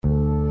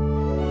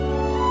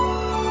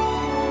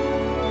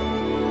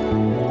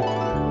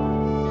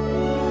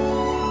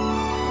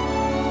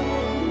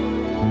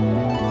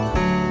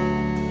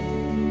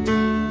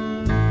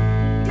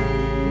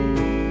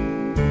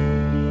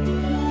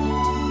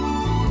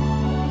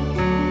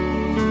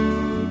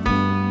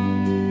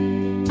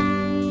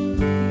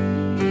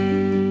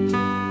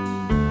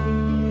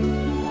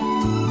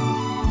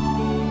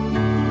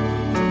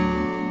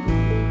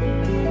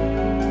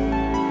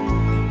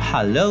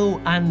Hello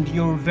and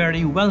you're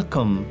very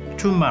welcome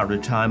to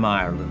Maritime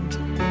Ireland.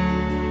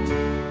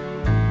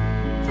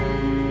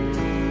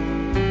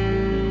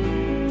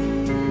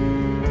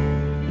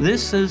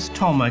 This is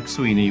Tom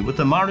McSweeney with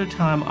the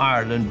Maritime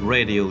Ireland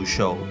radio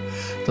show,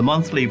 the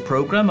monthly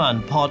programme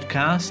and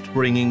podcast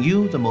bringing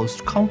you the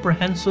most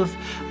comprehensive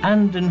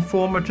and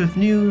informative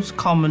news,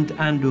 comment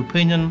and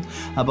opinion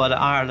about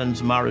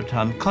Ireland's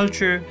maritime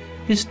culture,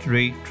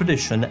 history,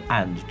 tradition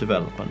and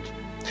development.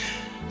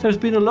 There's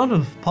been a lot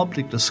of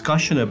public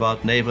discussion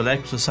about naval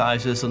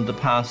exercises in the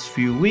past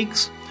few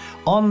weeks.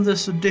 On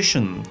this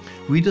edition,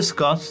 we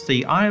discuss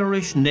the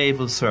Irish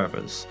Naval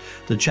Service,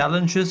 the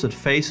challenges it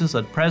faces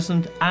at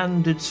present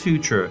and its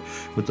future,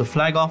 with the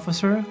flag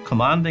officer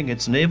commanding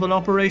its naval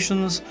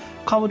operations,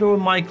 Commodore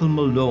Michael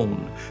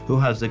Malone, who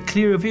has a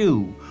clear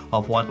view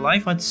of what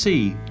life at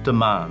sea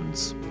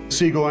demands.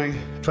 Seagoing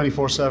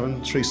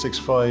 24/7,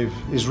 365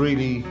 is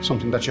really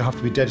something that you have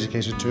to be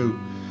dedicated to.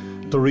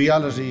 The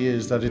reality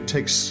is that it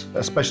takes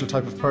a special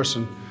type of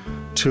person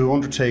to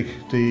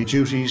undertake the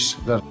duties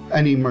that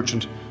any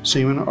merchant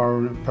seaman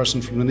or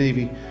person from the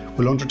Navy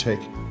will undertake.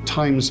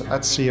 Times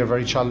at sea are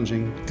very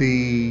challenging.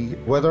 The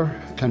weather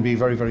can be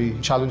very, very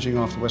challenging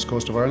off the west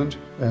coast of Ireland.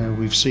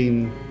 We've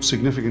seen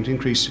significant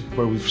increase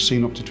where we've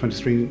seen up to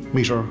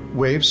 23-metre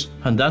waves.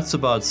 And that's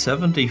about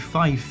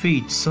 75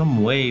 feet,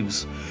 some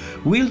waves.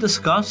 We'll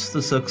discuss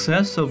the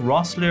success of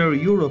Rosslare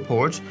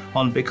Europort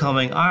on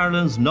becoming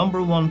Ireland's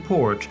 #1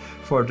 port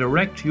for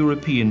direct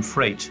European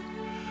freight.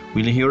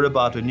 We'll hear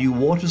about a new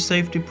water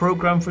safety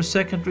programme for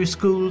secondary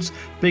schools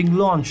being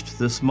launched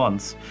this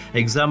month,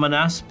 examine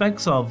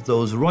aspects of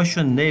those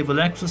Russian naval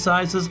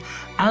exercises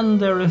and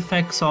their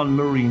effects on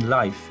marine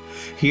life,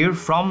 hear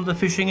from the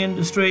fishing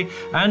industry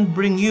and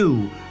bring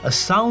you a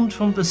sound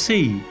from the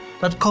sea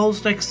that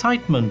caused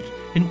excitement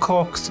in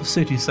Cork's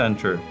city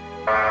centre.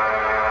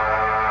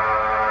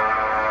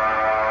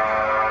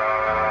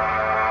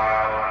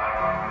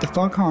 The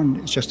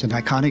foghorn is just an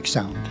iconic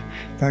sound,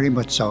 very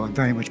much so, and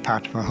very much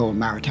part of our whole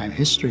maritime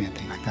history and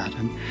things like that.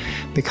 And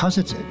because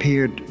it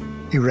appeared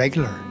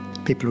irregular,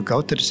 people would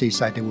go to the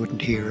seaside, they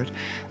wouldn't hear it,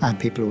 and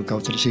people would go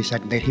to the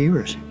seaside and they'd hear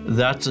it.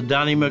 That's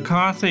Danny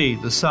McCarthy,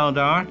 the sound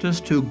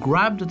artist who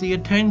grabbed the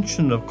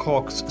attention of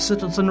Cork's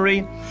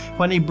citizenry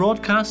when he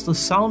broadcast the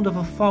sound of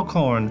a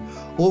foghorn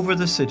over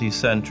the city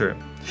centre.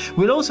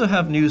 We'll also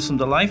have news from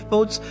the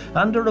lifeboats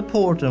and a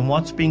report on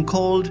what's being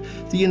called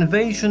the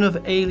invasion of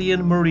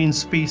alien marine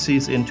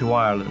species into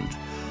Ireland.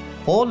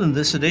 All in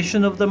this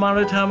edition of the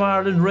Maritime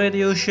Ireland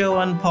radio show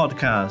and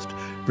podcast,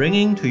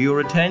 bringing to your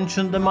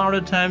attention the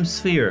maritime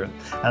sphere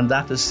and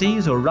that the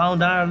seas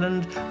around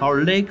Ireland,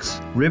 our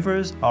lakes,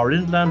 rivers, our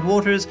inland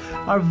waters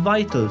are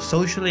vital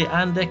socially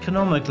and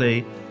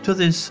economically to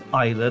this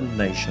island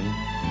nation.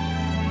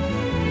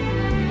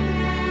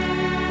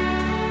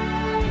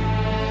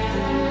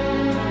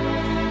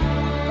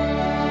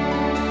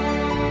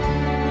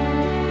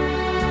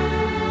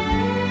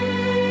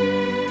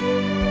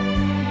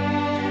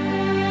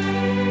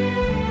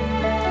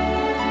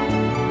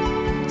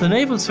 The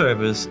Naval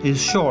Service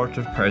is short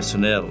of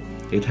personnel.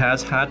 It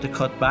has had to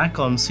cut back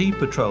on sea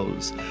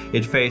patrols.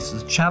 It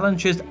faces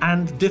challenges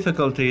and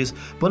difficulties,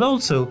 but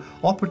also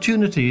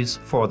opportunities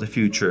for the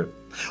future.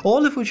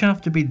 All of which have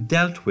to be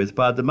dealt with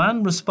by the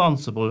man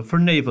responsible for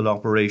naval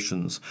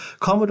operations,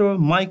 Commodore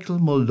Michael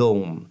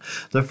Malone,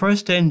 the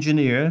first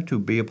engineer to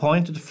be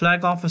appointed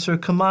flag officer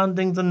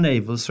commanding the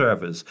Naval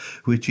Service,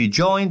 which he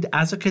joined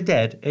as a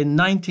cadet in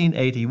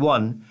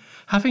 1981,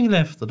 having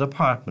left the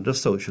Department of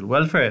Social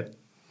Welfare.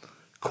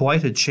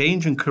 Quite a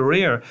change in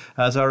career,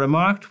 as I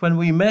remarked when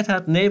we met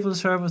at Naval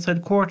Service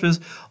headquarters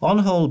on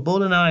Hull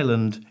Bullen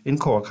Island in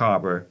Cork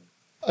Harbour.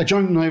 I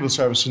joined the Naval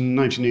Service in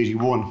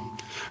 1981,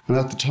 and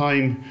at the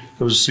time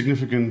there was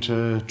significant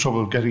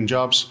trouble getting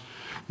jobs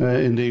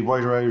in the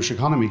wider Irish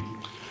economy.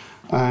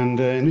 And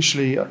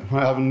initially,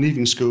 when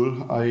leaving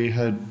school, I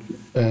had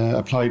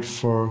applied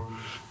for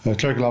a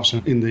clerical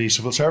officer in the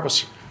civil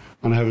service,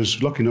 and I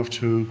was lucky enough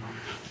to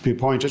be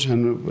appointed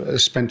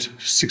and spent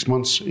 6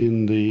 months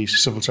in the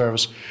civil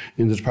service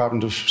in the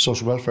Department of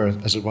Social Welfare,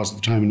 as it was at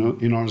the time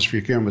in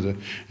Ornisfree Cairn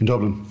in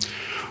Dublin.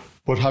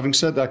 But having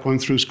said that, going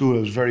through school,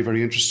 I was very,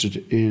 very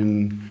interested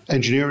in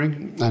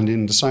engineering and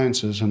in the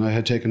sciences, and I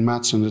had taken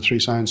maths and the 3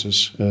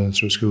 sciences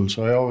through school.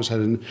 So I always had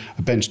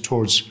a bent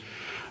towards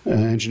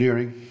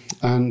engineering.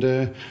 And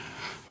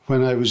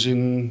when I was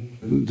in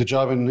the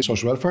job in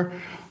social welfare,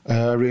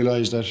 I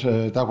realised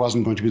that that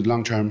wasn't going to be the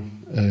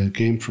long-term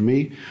game for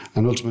me,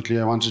 and ultimately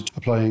I wanted to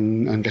apply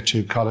and get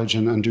to college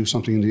and do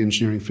something in the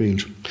engineering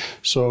field.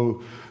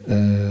 So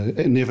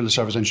Naval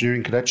Service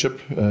Engineering Cadetship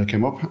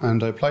came up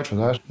and I applied for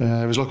that.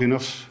 I was lucky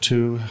enough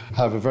to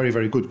have a very,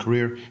 very good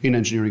career in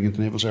engineering in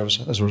the Naval Service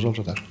as a result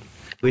of that.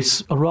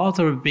 It's a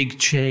rather big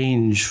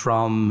change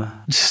from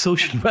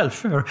social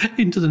welfare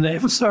into the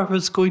Naval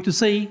Service, going to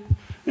sea.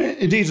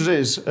 Indeed it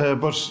is,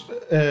 but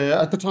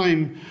At the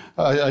time,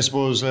 I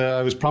suppose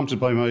I was prompted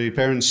by my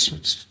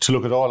parents to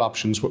look at all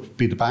options,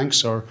 be the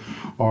banks or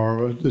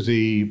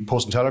the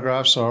Post and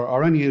Telegraphs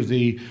or any of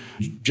the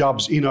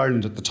jobs in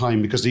Ireland at the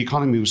time, because the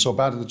economy was so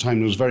bad at the time.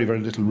 There was very, very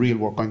little real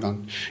work going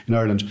on in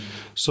Ireland.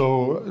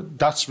 So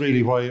that's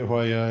really why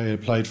I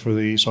applied for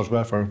the social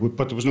welfare.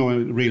 But there was no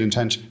real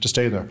intent to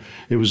stay there.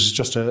 It was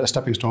just a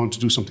stepping stone to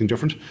do something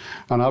different.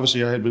 And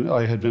obviously,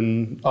 I had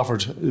been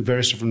offered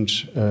various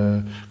different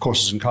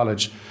courses in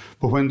college.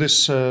 But when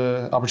this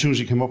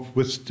opportunity came up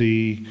with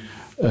the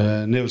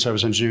Naval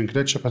Service Engineering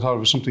Cadetship, I thought it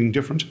was something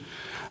different.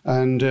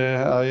 And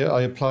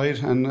I applied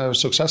and I was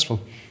successful.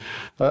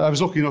 I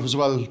was lucky enough as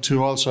well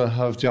to also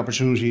have the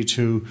opportunity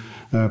to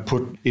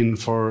put in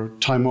for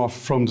time off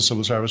from the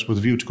civil service with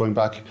a view to going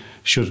back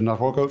should it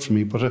not work out for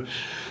me. But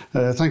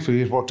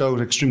thankfully it worked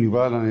out extremely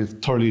well, and I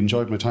thoroughly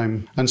enjoyed my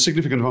time, and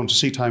significant amount of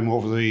sea time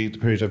over the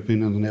period I've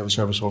been in the Naval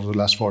Service over the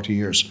last 40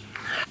 years.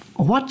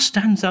 What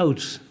stands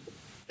out,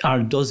 or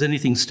does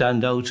anything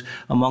stand out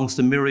amongst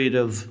the myriad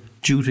of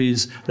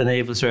duties the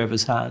Naval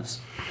Service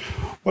has?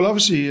 Well,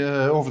 obviously,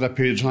 over that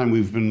period of time,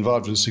 we've been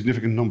involved in a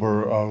significant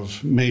number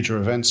of major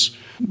events.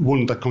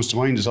 One that comes to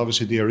mind is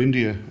obviously the Air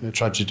India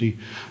tragedy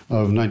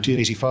of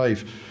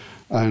 1985.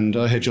 And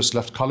I had just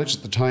left college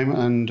at the time,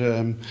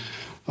 and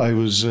I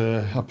was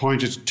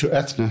appointed to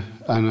Ethna,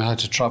 and I had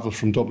to travel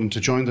from Dublin to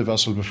join the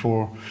vessel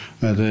before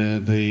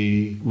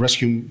the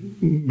rescue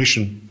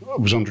mission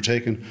was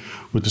undertaken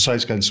with the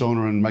side-scan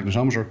sonar and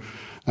magnetometer.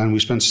 And we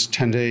spent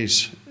 10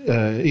 days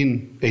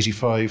in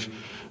 85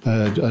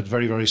 at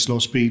very, very slow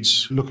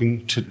speeds,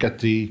 looking to get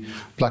the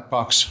black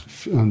box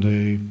on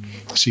the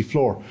sea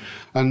floor.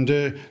 And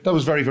that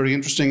was very, very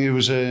interesting. It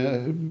was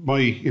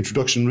my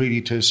introduction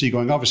really to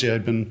seagoing. Obviously,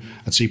 I'd been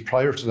at sea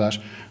prior to that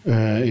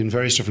in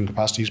various different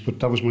capacities,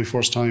 but that was my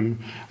first time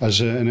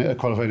as a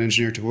qualified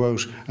engineer to go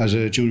out as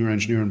a junior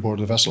engineer on board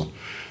the vessel.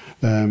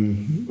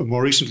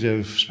 More recently,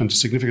 I've spent a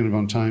significant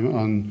amount of time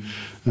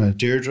on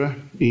Deirdre,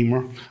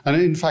 Emer,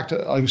 and in fact,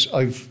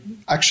 I've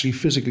actually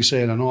physically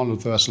sailed on all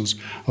of the vessels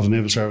of the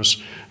Naval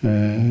Service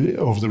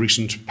over the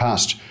recent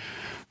past.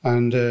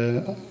 And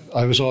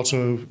I was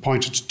also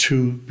appointed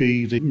to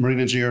be the Marine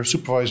Engineer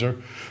Supervisor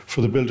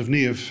for the build of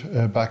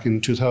Niamh back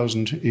in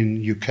 2000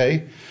 in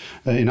UK,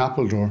 in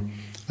Appledore.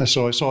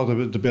 So I saw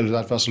the build of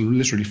that vessel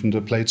literally from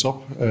the plates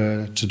up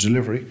to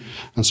delivery,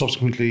 and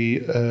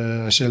subsequently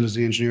I sailed as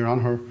the engineer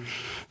on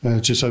her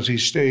to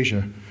Southeast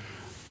Asia.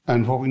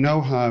 And what we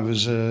now have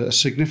is a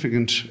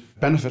significant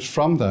benefit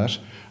from that,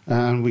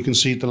 and we can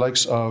see the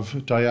likes of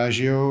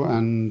Diageo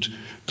and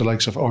the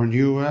likes of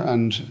Ornua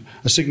and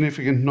a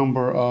significant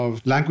number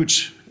of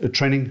language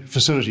training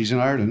facilities in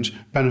Ireland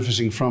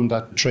benefiting from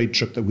that trade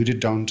trip that we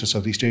did down to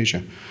Southeast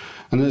Asia.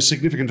 And a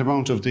significant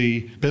amount of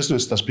the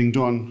business that's being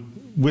done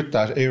with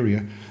that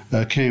area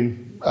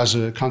came as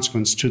a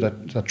consequence to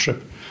that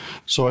trip.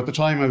 So at the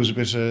time I was a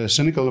bit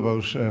cynical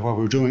about what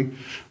we were doing,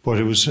 but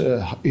it was,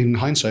 in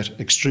hindsight,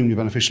 extremely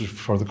beneficial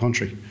for the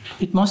country.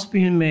 It must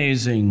be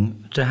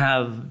amazing to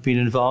have been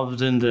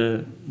involved in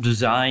the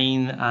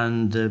design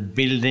and the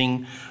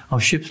building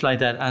of ships like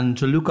that, and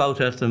to look out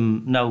at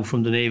them now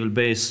from the naval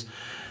base.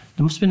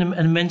 There must have been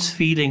an immense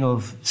feeling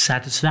of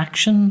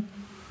satisfaction.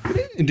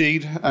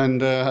 Indeed,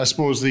 and I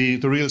suppose the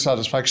real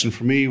satisfaction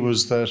for me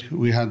was that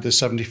we had the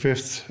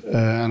 75th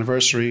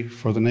anniversary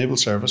for the Naval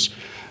Service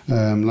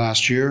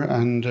last year,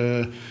 and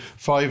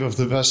 5 of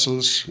the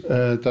vessels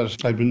that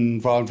I've been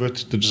involved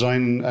with the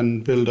design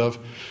and build of,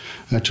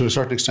 to a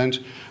certain extent,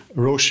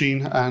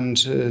 Roisin and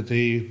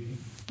the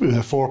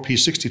 4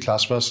 P60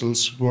 class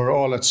vessels were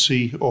all at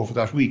sea over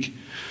that week.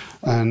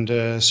 And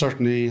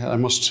certainly I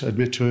must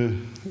admit to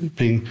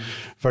being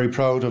very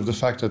proud of the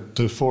fact that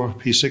the 4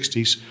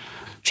 P60s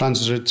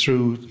transited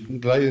through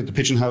the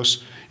Pigeon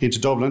House into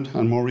Dublin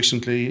and more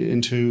recently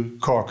into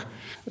Cork.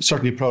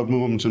 Certainly a proud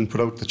moment, and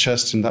put out the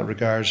chest in that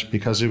regard,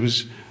 because it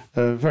was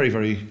very,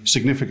 very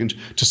significant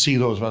to see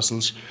those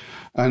vessels.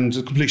 And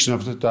the completion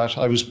of that,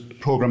 I was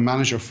programme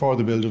manager for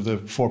the build of the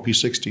 4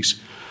 P60s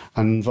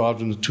and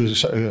involved to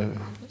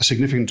a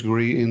significant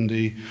degree in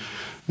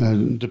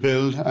the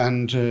build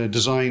and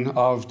design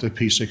of the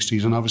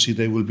P60s, and obviously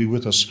they will be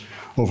with us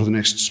over the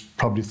next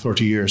probably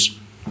 30 years.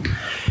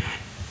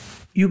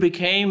 You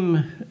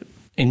became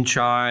in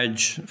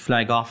charge,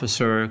 flag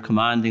officer,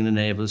 commanding the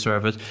Naval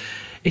Service.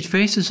 It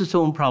faces its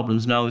own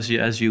problems now,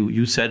 as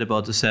you said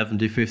about the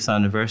 75th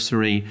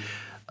anniversary.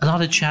 A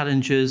lot of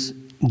challenges.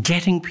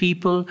 Getting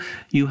people,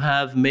 you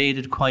have made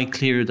it quite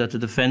clear that the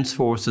Defence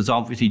Forces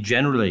obviously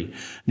generally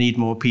need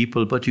more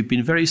people, but you've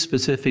been very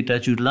specific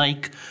that you'd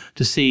like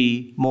to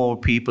see more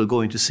people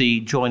going to sea,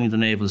 joining the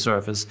Naval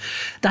Service.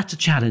 That's a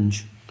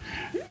challenge.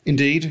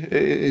 Indeed,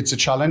 it's a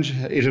challenge.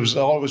 It has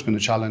always been a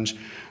challenge.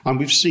 And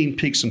we've seen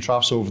peaks and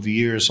troughs over the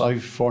years.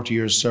 I've 40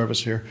 years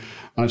service here,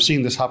 and I've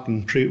seen this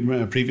happen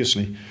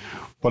previously.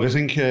 But I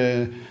think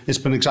it's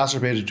been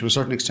exacerbated to a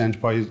certain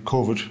extent by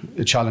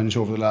COVID challenge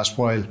over the last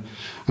while,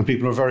 and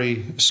people are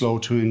very slow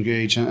to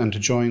engage and to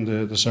join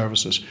the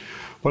services.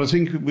 But I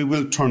think we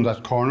will turn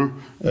that corner.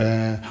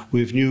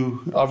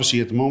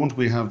 Obviously at the moment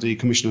we have the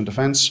Commission on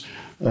Defence,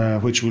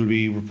 which will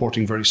be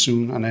reporting very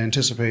soon, and I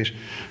anticipate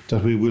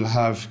that we will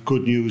have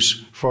good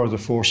news for the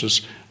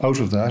forces out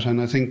of that.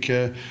 And I think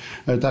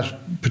that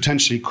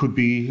potentially could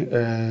be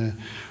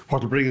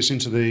what will bring us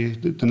into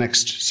the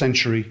next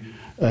century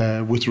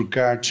with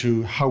regard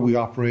to how we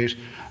operate,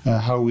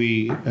 how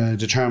we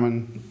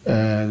determine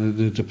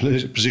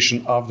the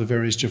position of the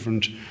various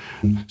different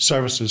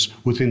services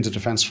within the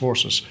Defence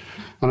Forces.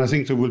 And I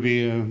think there will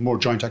be more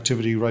joint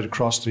activity right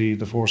across the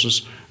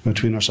forces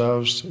between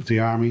ourselves, the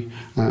Army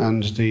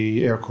and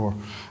the Air Corps.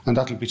 And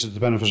that will be to the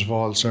benefit of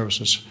all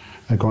services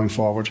going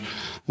forward.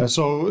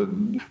 So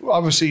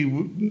obviously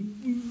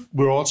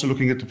we're also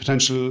looking at the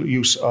potential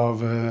use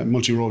of a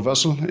multi-role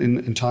vessel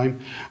in time,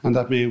 and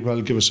that may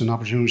well give us an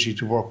opportunity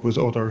to work with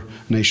other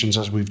nations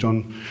as we've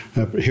done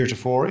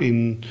heretofore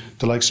in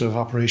the likes of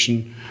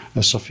Operation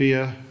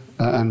Sophia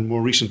and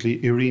more recently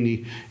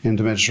Irini in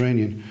the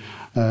Mediterranean,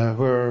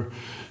 where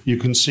you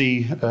can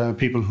see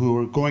people who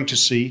are going to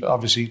sea,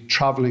 obviously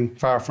travelling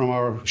far from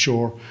our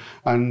shore,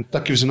 and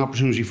that gives an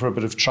opportunity for a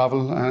bit of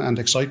travel and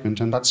excitement,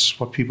 and that's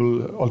what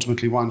people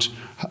ultimately want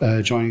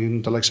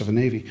joining the likes of a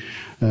Navy.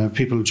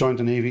 People join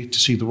the Navy to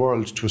see the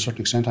world to a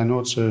certain extent. I know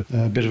it's a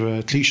bit of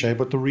a cliche,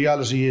 but the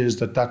reality is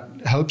that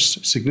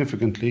helps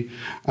significantly,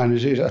 and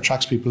it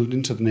attracts people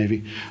into the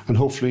Navy, and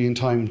hopefully in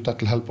time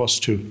that will help us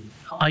too.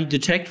 I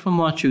detect from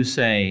what you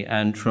say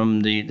and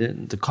from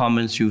the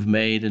comments you've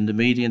made in the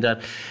media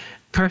that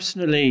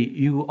personally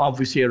you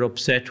obviously are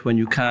upset when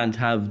you can't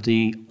have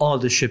all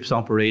the ships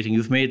operating.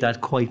 You've made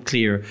that quite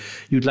clear.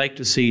 You'd like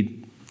to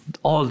see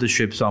all the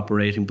ships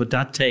operating, but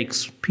that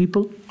takes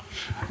people.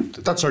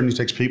 That certainly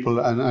takes people,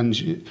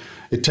 and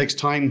it takes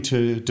time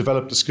to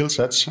develop the skill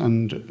sets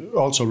and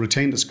also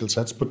retain the skill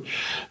sets, but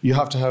you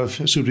have to have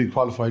suitably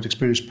qualified,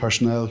 experienced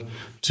personnel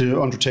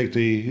to undertake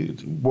the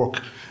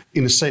work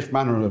in a safe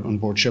manner on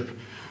board ship.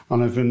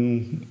 And I've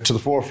been to the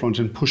forefront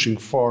in pushing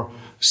for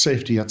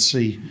safety at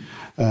sea,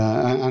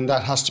 and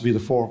that has to be the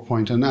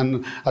forepoint.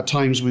 And at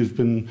times we've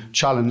been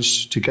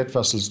challenged to get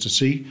vessels to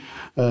sea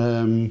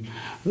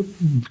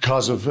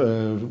because of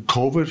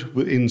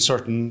COVID in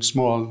certain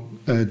small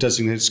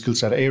designated skill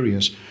set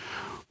areas.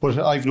 But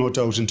I've no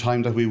doubt in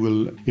time that we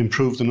will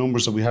improve the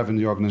numbers that we have in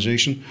the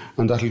organisation,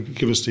 and that will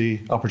give us the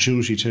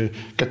opportunity to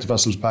get the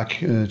vessels back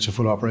to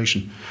full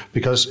operation.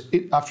 Because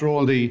after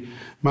all, the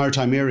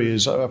maritime area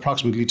is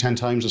approximately 10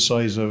 times the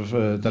size of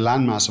the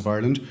landmass of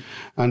Ireland,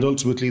 and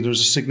ultimately there's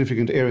a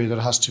significant area that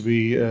has to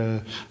be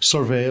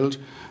surveilled.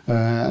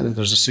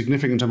 There's a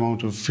significant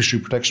amount of fishery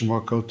protection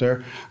work out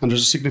there, and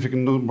there's a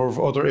significant number of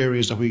other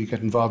areas that we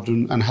get involved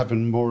in and have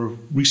been more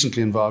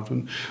recently involved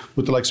in,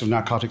 with the likes of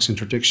narcotics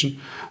interdiction.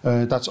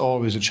 That's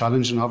always a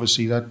challenge, and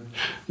obviously that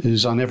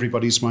is on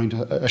everybody's mind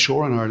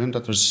ashore in Ireland,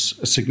 that there's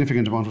a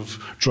significant amount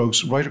of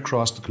drugs right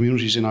across the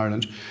communities in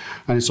Ireland,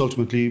 and it's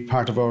ultimately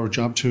part of our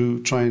job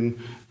to try and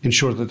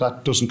ensure that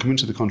that doesn't come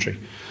into the country.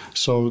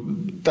 So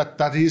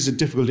that is a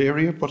difficult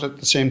area, but at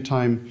the same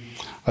time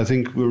I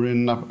think we're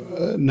in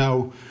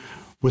now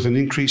with an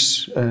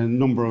increased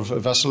number of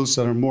vessels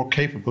that are more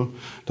capable,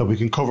 that we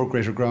can cover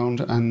greater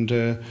ground and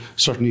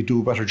certainly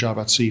do a better job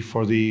at sea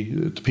for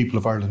the people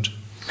of Ireland.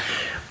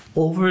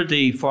 Over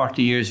the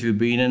 40 years you've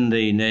been in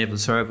the naval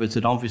service,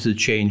 it obviously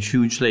changed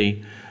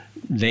hugely.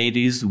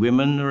 Ladies,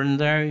 women are in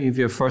there. You have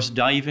your first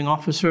diving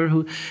officer.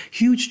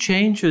 Huge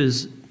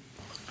changes.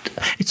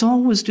 It's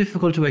always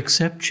difficult to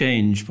accept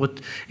change,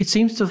 but it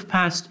seems to have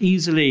passed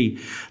easily.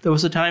 There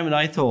was a time when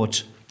I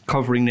thought,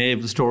 covering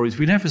naval stories,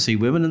 we never see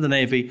women in the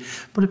Navy,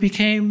 but it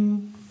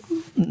became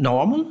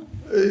normal,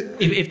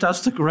 if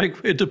that's the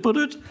correct way to put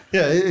it.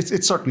 Yeah,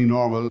 it's certainly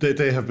normal.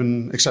 They have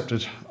been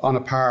accepted on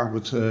a par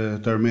with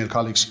their male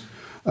colleagues,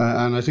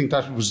 and I think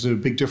that was the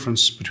big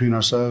difference between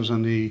ourselves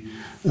and the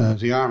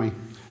Army.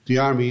 The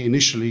Army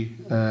initially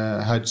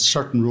had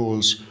certain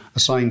roles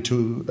assigned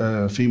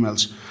to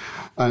females,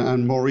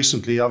 and more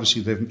recently,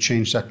 obviously, they've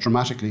changed that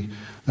dramatically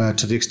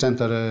to the extent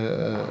that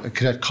a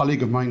cadet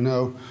colleague of mine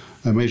now,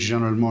 Major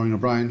General Maureen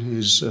O'Brien,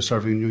 is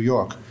serving in New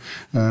York,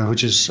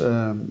 which is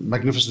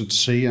magnificent to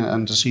see,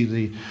 and to see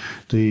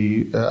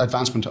the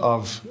advancement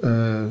of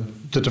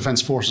the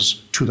Defence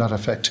Forces to that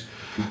effect.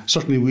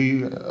 Certainly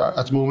we,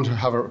 at the moment,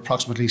 have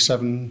approximately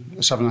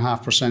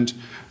 7.5%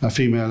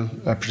 female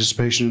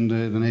participation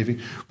in the Navy,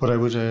 but I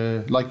would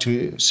like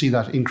to see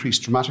that increase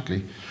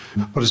dramatically.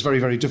 But it's very,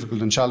 very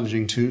difficult and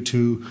challenging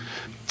to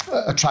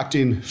attract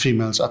in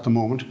females at the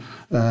moment,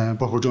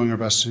 but we're doing our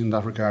best in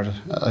that regard,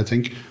 I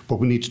think, but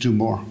we need to do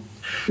more.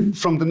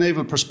 From the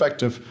naval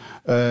perspective,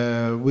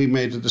 we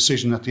made a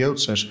decision at the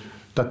outset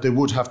that they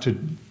would have to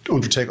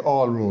undertake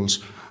all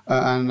roles.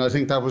 And I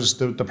think that was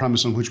the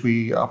premise on which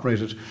we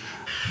operated.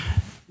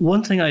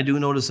 One thing I do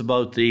notice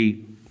about the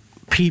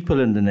people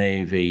in the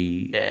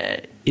Navy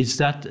is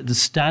that the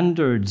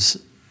standards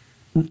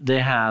they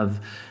have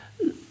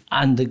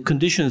and the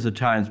conditions at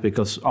times,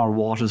 because our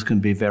waters can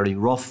be very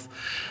rough,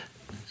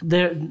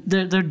 they're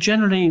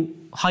generally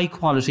high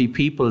quality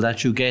people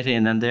that you get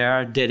in, and they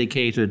are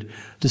dedicated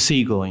to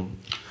seagoing.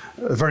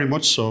 Very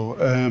much so.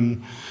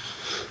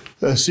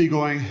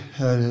 Seagoing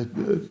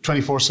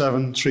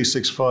 24/7,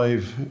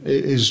 365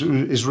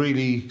 is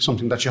really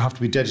something that you have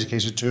to be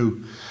dedicated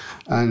to.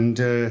 And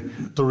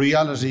the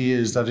reality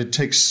is that it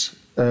takes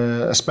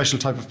a special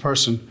type of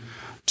person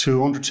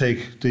to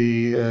undertake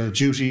the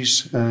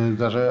duties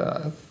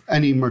that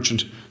any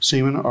merchant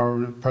seaman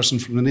or person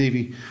from the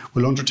Navy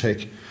will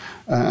undertake.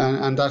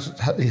 And that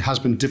has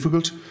been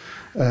difficult.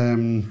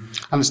 And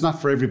it's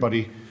not for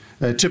everybody.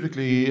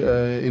 Typically,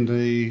 in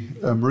the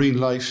marine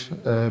life,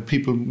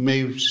 people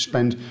may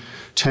spend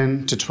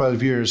 10 to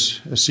 12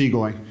 years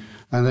seagoing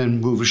and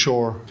then move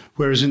ashore.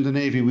 Whereas in the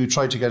Navy, we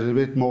try to get a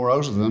bit more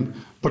out of them.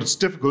 But it's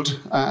difficult,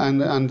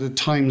 and the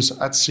times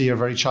at sea are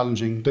very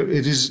challenging.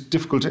 It is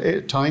difficult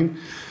at time.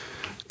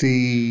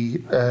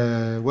 The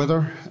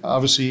weather,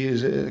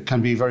 obviously,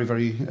 can be very,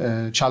 very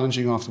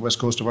challenging off the west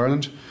coast of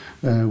Ireland.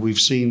 We've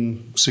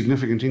seen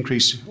significant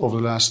increase over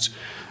the last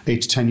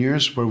 8 to 10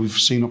 years, where we've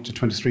seen up to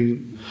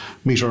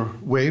 23-metre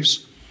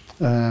waves.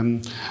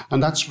 And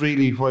that's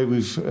really why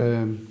we've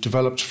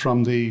developed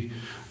from the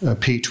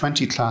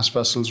P20 class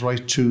vessels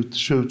right through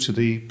to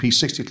the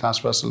P60 class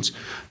vessels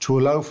to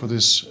allow for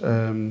this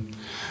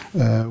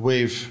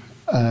wave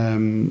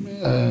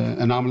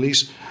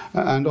anomalies.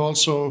 And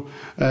also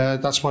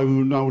that's why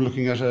we're now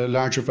looking at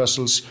larger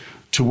vessels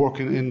to work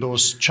in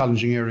those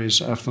challenging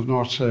areas of the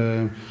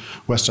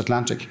North-West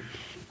Atlantic.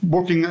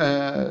 Working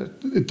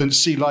the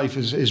sea life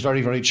is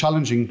very, very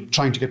challenging,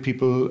 trying to get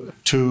people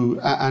to,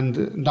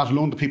 and not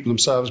alone the people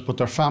themselves, but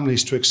their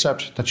families to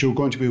accept that you're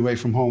going to be away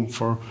from home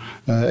for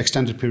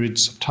extended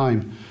periods of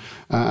time.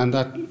 And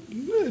that,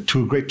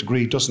 to a great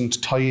degree,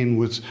 doesn't tie in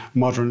with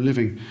modern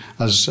living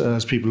as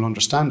people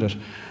understand it.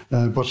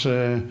 But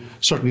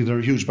certainly there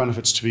are huge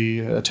benefits to be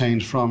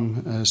attained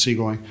from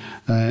seagoing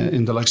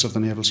in the likes of the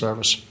Naval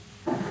Service.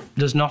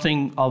 There's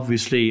nothing,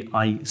 obviously,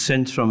 I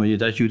sense from you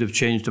that you'd have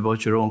changed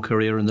about your own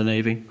career in the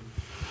Navy?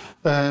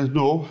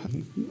 No,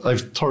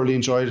 I've thoroughly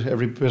enjoyed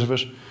every bit of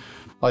it.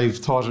 I've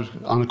thought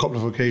on a couple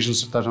of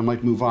occasions that I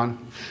might move on,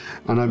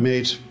 and I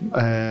made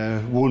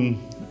one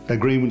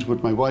agreement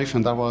with my wife,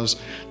 and that was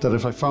that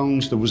if I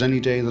found there was any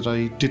day that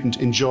I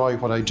didn't enjoy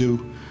what I do,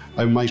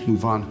 I might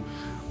move on,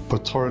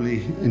 but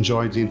thoroughly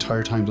enjoyed the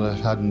entire time that I've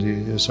had in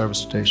the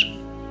service to date.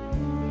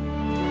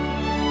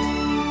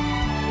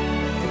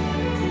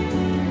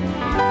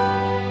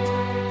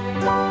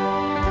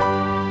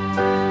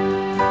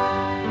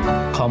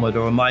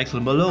 Commodore Michael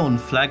Malone,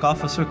 Flag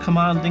Officer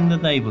commanding the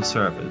Naval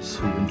Service,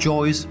 who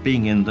enjoys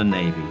being in the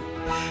Navy.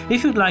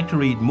 If you'd like to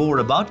read more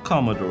about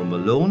Commodore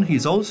Malone,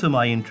 he's also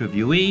my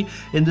interviewee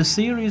in the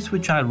series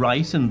which I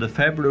write in the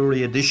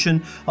February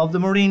edition of the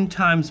Marine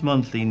Times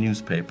monthly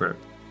newspaper.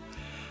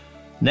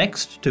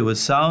 Next to a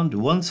sound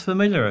once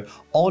familiar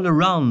all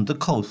around the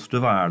coast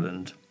of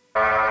Ireland.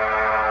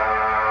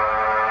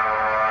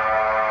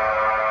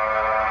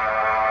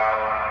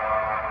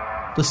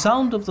 The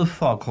sound of the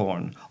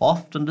foghorn,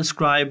 often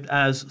described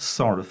as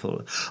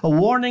sorrowful, a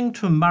warning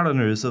to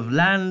mariners of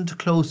land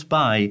close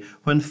by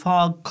when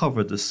fog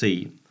covered the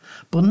sea.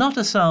 But not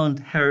a sound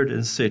heard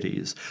in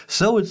cities,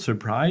 so it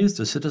surprised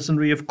the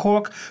citizenry of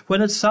Cork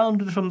when it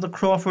sounded from the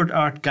Crawford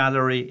Art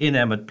Gallery in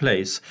Emmet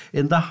Place,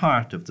 in the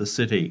heart of the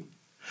city.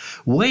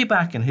 Way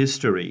back in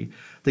history,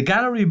 the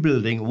gallery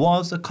building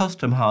was a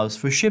custom house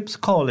for ships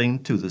calling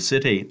to the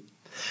city.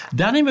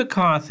 Danny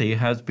McCarthy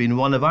has been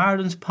one of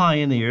Ireland's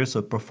pioneers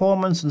of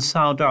performance and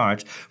sound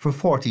art for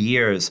 40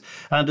 years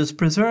and is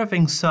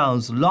preserving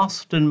sounds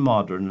lost in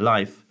modern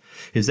life.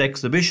 His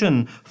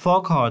exhibition,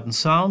 Foghorn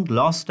Sound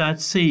Lost at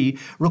Sea,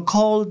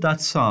 recalled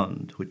that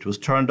sound, which was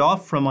turned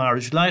off from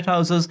Irish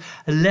lighthouses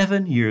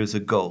 11 years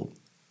ago.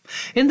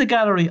 In the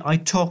gallery, I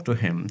talked to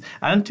him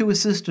and to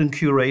Assistant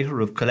Curator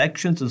of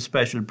Collections and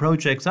Special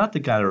Projects at the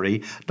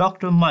gallery,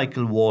 Dr.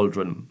 Michael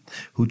Waldron,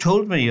 who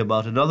told me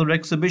about another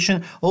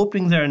exhibition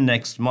opening there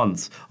next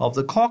month of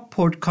the Cork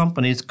Port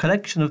Company's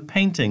collection of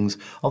paintings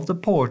of the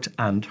port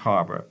and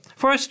harbour.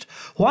 First,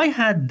 why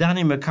had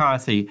Danny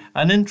McCarthy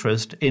an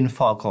interest in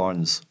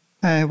foghorns?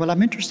 Well,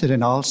 I'm interested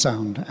in all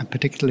sound, and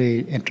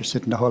particularly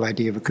interested in the whole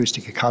idea of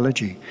acoustic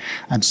ecology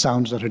and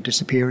sounds that are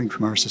disappearing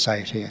from our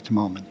society at the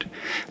moment.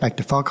 Like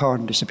the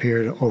foghorn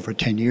disappeared over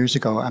 10 years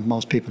ago, and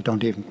most people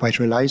don't even quite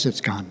realise it's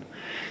gone.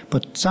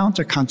 But sounds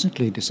are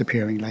constantly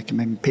disappearing. Like, I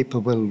mean,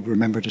 people will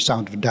remember the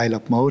sound of a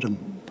dial-up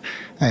modem,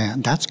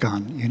 and that's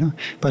gone, you know.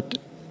 But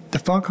the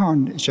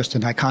foghorn is just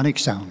an iconic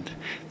sound,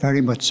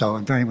 very much so,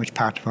 and very much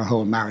part of our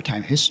whole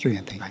maritime history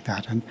and things like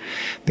that. And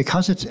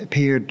because it's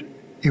appeared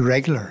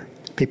irregular,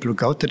 people who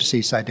go to the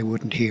seaside, they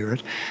wouldn't hear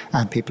it,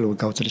 and people who would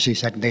go to the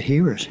seaside and they'd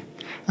hear it.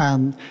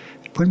 And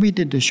when we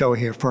did the show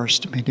here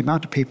first, I mean, the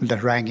amount of people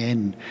that rang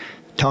in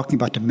talking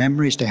about the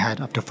memories they had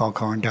of the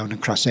Foghorn down in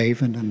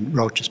Crosshaven and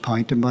Roach's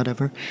Point and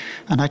whatever.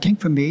 And I think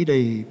for me,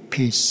 the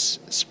piece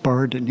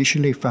spurred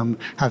initially from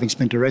having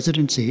spent a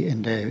residency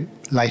in the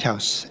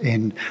lighthouse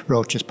in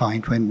Roach's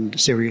Point when the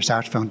Serious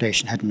Arts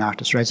Foundation had an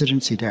artist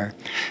residency there.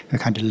 I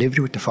kind of lived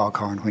with the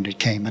Foghorn when it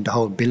came, and the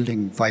whole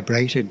building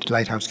vibrated, the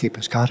lighthouse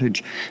keeper's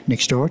cottage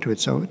next door to it.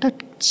 So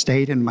that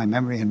stayed in my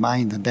memory and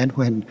mind. And then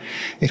when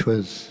it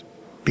was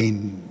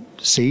being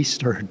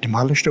ceased or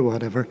demolished or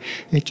whatever,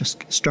 it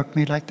just struck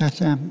me like that,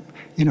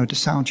 the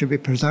sound should be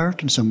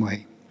preserved in some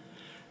way.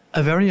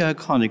 A very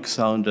iconic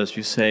sound, as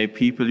you say.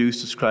 People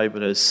used to describe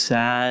it as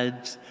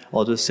sad,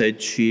 others said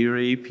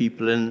cheery,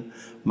 people in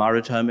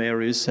maritime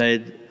areas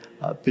said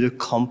a bit of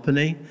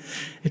company.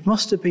 It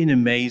must have been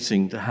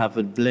amazing to have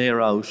it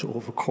blare out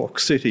over Cork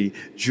City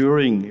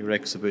during your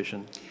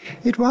exhibition.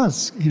 It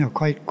was,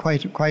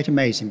 quite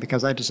amazing,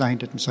 because I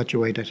designed it in such a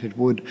way that it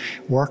would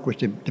work with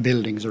the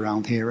buildings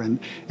around here, and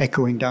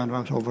echoing down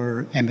out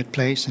over Emmett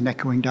Place and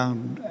echoing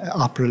down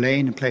Opera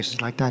Lane and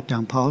places like that,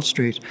 down Paul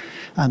Street.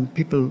 And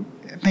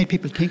it made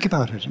people think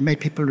about it. It made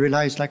people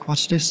realise,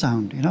 what's this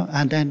sound,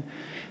 and then,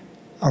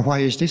 or why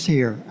is this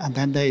here? And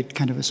then they'd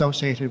kind of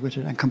associate it with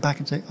it and come back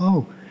and say,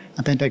 oh.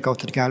 And then they'd go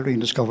to the gallery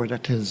and discover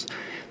that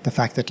the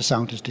fact that the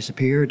sound has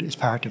disappeared is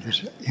part of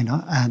it, And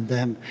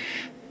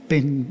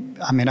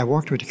I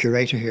worked with the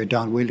curator here,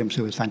 Don Williams,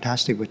 who was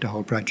fantastic with the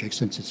whole project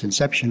since its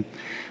inception.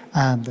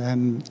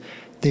 And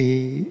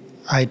the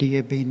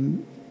idea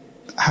being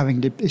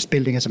having this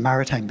building as a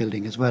maritime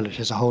building as well. It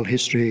has a whole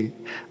history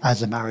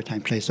as a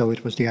maritime place, so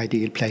it was the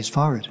ideal place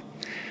for it.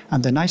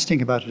 And the nice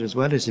thing about it as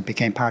well is it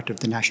became part of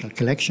the National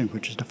Collection,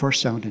 which is the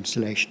first sound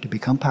installation to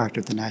become part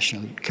of the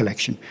National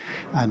Collection.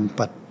 And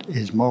but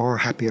is more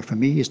happier for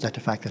me is that the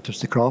fact that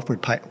the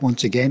Crawford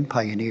once again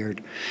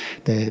pioneered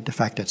the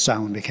fact that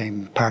sound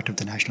became part of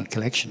the National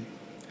Collection.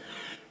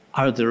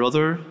 Are there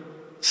other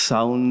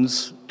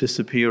sounds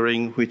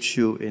disappearing which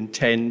you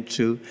intend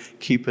to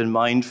keep in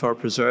mind for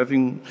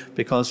preserving?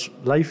 Because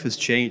life is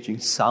changing,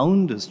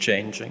 sound is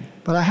changing.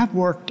 Well, I have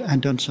worked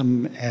and done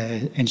some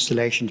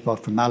installations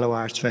both for Mallow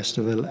Arts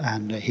Festival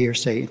and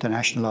Hearsay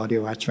International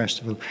Audio Arts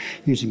Festival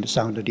using the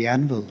sound of the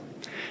anvil.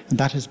 And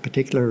that has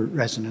particular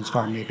resonance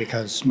for me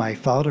because my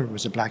father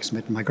was a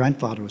blacksmith, my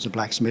grandfather was a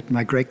blacksmith,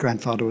 my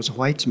great-grandfather was a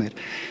whitesmith.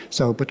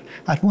 So, but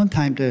at one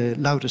time, the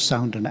loudest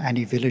sound in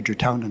any village or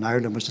town in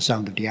Ireland was the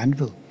sound of the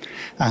anvil.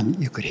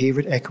 And you could hear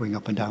it echoing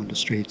up and down the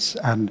streets.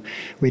 And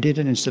we did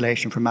an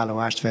installation for Mallow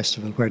Arts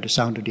Festival where the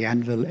sound of the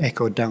anvil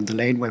echoed down the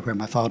laneway where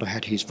my father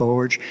had his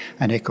forge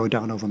and echoed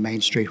down over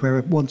Main Street,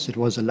 where once it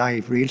was a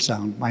live, real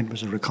sound. Mine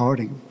was a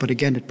recording. But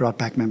again, it brought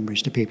back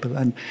memories to people.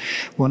 And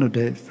one of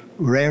the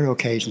rare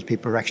occasions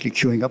people were actually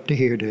queuing up to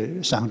hear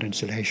the sound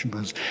installation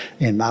was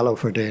in Mallow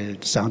for the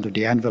sound of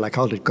the anvil. I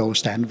called it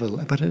Ghost Anvil,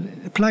 but it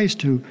applies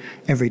to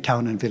every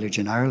town and village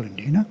in Ireland,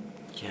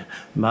 Yeah,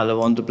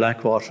 Mallow on the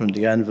Blackwater and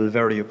the anvil,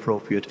 very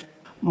appropriate.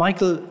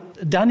 Michael,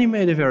 Danny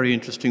made a very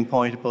interesting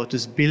point about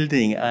this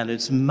building and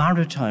its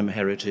maritime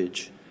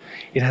heritage.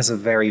 It has a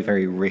very,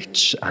 very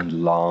rich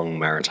and long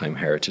maritime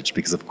heritage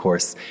because, of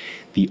course,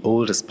 the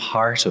oldest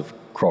part of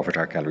Crawford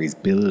Art Gallery's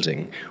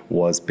building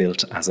was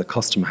built as a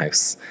custom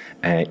house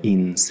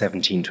in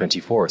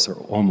 1724, so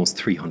almost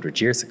 300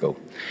 years ago.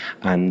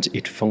 And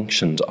it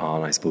functioned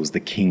on, I suppose,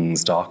 the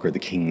King's Dock or the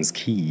King's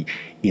Quay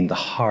in the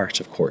heart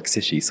of Cork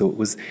City. So it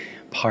was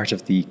part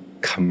of the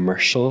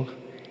commercial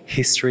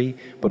history,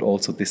 but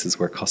also this is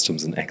where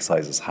customs and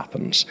excises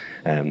happened.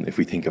 If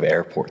we think of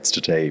airports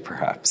today,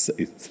 perhaps,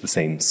 it's the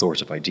same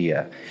sort of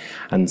idea.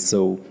 And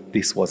so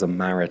this was a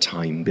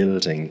maritime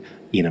building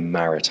in a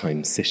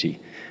maritime city.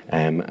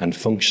 And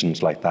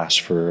functioned like that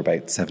for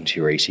about 70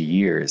 or 80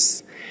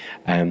 years.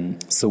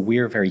 So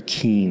we're very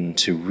keen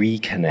to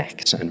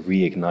reconnect and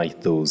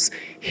reignite those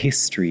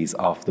histories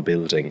of the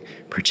building,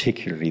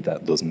 particularly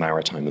those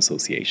maritime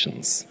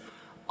associations.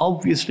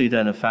 Obviously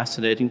then a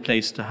fascinating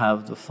place to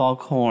have the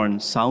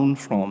Foghorn sound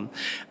from.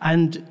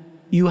 And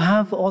you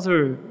have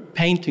other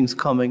paintings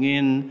coming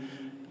in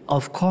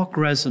of Cork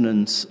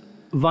resonance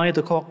via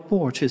the Cork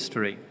port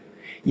history.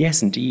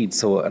 Yes, indeed.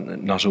 So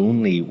not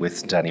only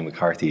with Danny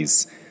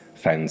McCarthy's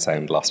Found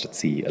Sound Lost at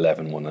Sea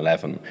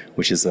 11111,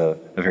 which is a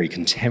very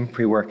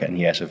contemporary work and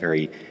yet a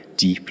very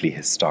deeply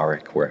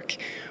historic work.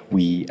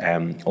 We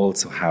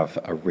also have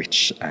a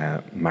rich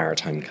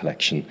maritime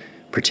collection,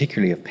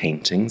 particularly of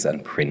paintings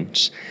and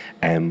print,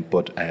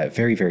 but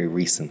very, very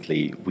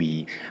recently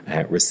we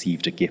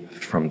received a gift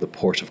from the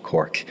Port of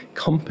Cork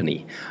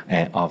Company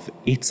of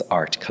its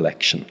art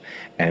collection,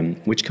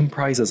 which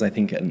comprises, I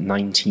think,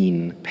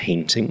 19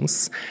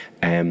 paintings,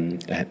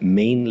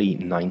 mainly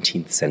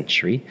 19th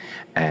century,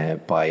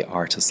 by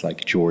artists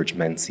like George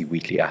Mency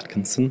Wheatley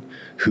Atkinson,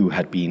 who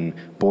had been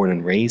born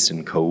and raised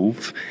in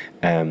Cove,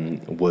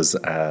 was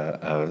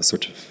a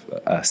sort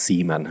of a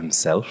seaman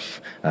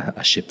himself,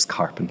 a ship's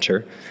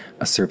carpenter,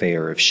 a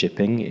surveyor of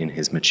shipping in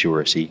his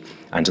maturity,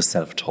 and a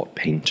self-taught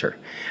painter.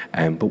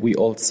 But we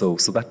also,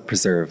 so that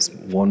preserves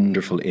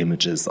wonderful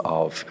images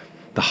of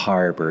the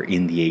harbour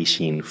in the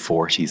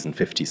 1840s and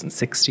 50s and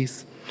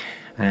 60s.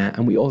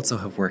 And we also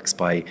have works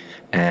by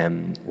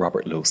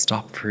Robert Lowe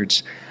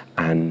Stopford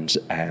and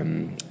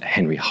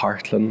Henry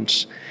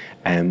Hartland.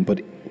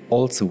 But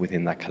also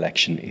within that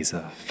collection is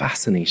a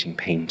fascinating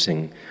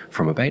painting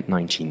from about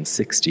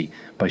 1960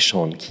 by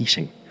Sean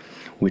Keating,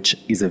 which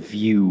is a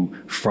view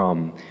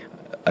from,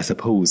 I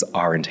suppose,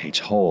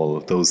 R&H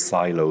Hall, those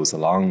silos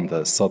along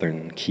the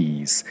southern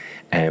quays,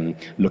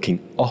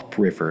 looking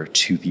upriver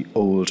to the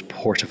old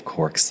Port of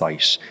Cork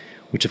site,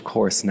 which of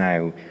course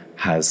now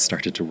has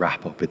started to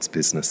wrap up its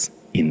business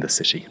in the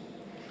city.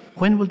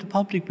 When will the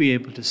public be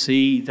able to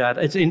see that?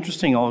 It's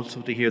interesting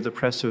also to hear the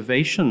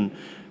preservation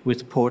with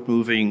the port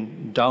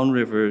moving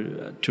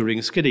downriver to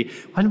Ringskiddy.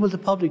 When will the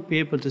public be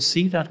able to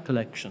see that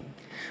collection?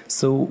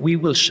 So we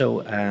will show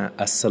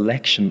a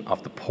selection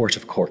of the Port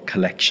of Cork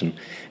collection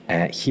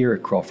here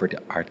at Crawford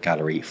Art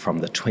Gallery from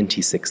the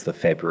 26th of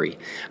February,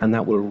 and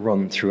that will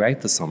run throughout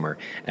the summer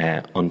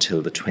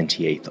until the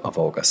 28th of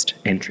August.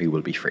 Entry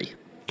will be free.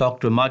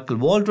 Dr. Michael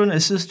Waldron,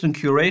 Assistant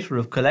Curator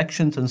of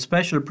Collections and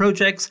Special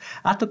Projects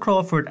at the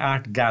Crawford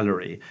Art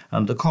Gallery,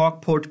 and the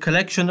Cork Port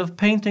Collection of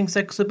Paintings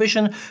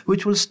exhibition,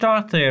 which will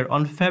start there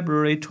on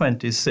February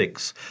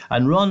 26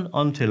 and run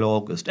until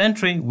August.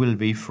 Entry will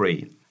be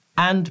free.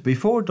 And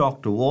before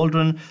Dr.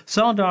 Waldron,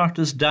 sound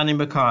artist Danny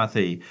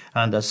McCarthy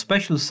and a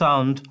special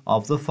sound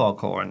of the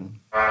foghorn.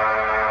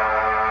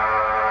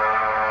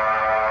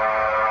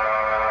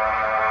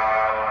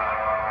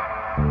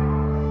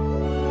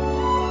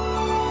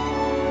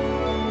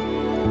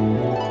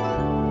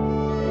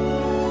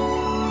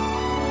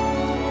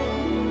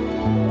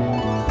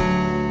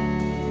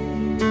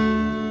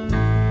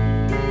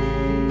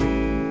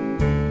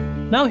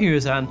 Now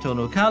here's Anton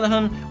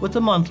O'Callaghan with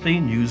the monthly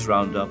news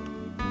roundup.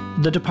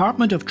 The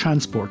Department of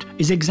Transport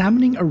is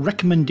examining a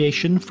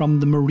recommendation from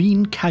the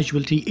Marine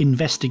Casualty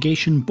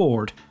Investigation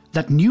Board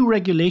that new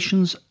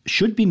regulations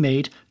should be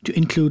made to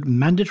include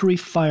mandatory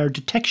fire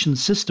detection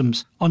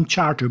systems on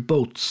charter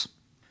boats.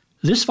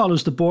 This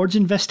follows the board's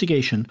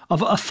investigation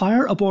of a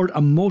fire aboard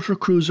a motor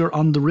cruiser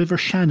on the River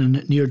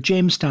Shannon near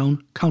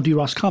Jamestown, County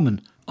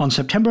Roscommon, on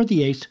September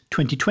the 8th,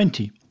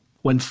 2020.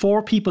 When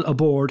 4 people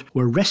aboard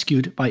were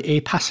rescued by a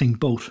passing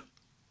boat.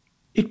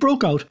 It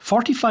broke out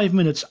 45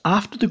 minutes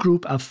after the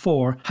group of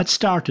 4 had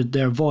started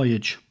their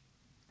voyage.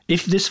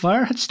 If this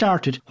fire had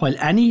started while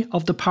any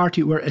of the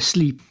party were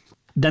asleep,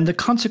 then the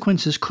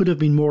consequences could have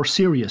been more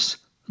serious,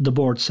 the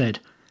board said,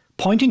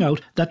 pointing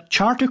out that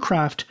charter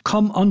craft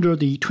come under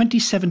the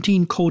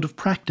 2017 Code of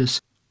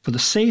Practice for the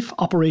safe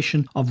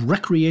operation of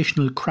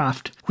recreational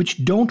craft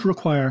which don't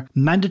require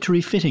mandatory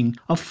fitting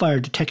of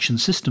fire detection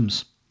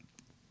systems.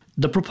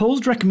 The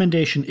proposed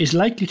recommendation is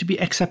likely to be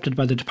accepted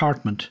by the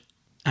department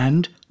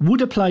and would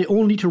apply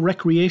only to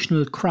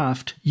recreational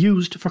craft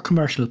used for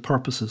commercial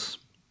purposes.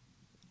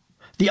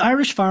 The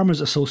Irish Farmers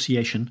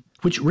Association,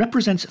 which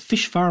represents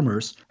fish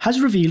farmers,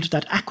 has revealed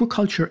that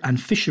aquaculture and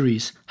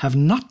fisheries have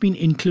not been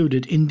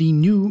included in the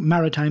new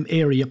Maritime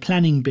Area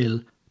Planning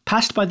Bill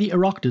passed by the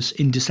Oireachtas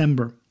in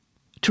December.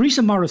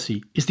 Teresa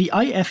Morrissey is the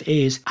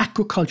IFA's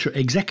aquaculture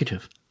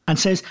executive and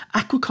says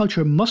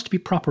aquaculture must be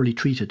properly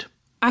treated.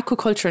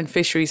 Aquaculture and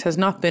fisheries has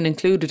not been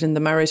included in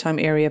the Maritime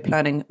Area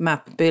Planning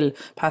MAP Bill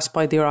passed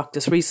by the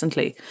Oireachtas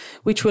recently,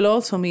 which will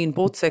also mean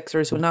both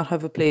sectors will not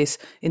have a place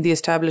in the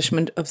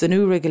establishment of the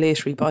new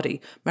regulatory body,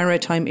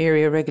 Maritime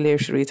Area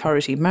Regulatory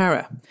Authority,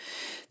 MARA.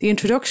 The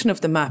introduction of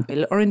the MAP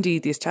Bill, or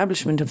indeed the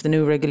establishment of the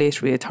new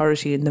regulatory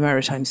authority in the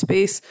maritime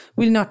space,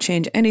 will not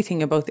change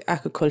anything about the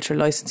aquaculture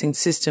licensing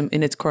system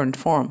in its current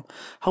form.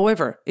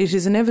 However, it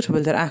is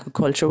inevitable that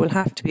aquaculture will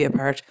have to be a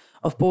part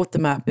of both the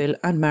MAP Bill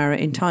and MARA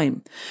in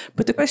time.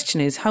 But the question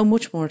is, how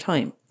much more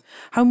time?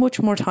 How much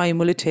more time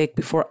will it take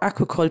before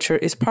aquaculture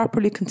is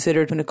properly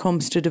considered when it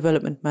comes to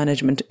development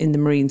management in the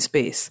marine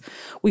space?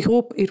 We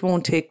hope it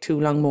won't take too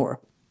long more.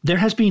 There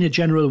has been a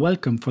general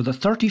welcome for the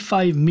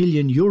 €35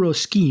 million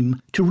scheme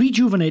to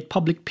rejuvenate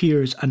public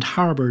piers and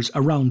harbours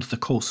around the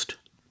coast.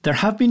 There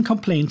have been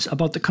complaints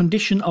about the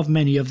condition of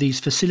many of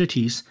these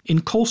facilities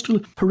in coastal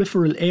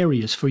peripheral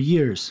areas for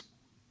years.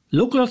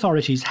 Local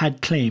authorities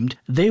had claimed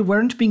they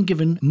weren't being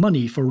given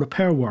money for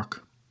repair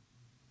work.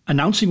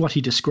 Announcing what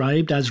he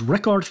described as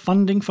record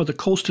funding for the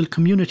coastal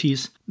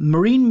communities,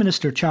 Marine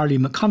Minister Charlie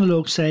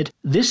McConalogue said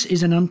this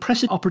is an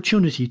unprecedented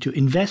opportunity to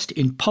invest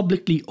in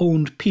publicly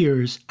owned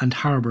piers and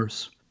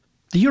harbours.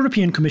 The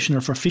European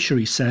Commissioner for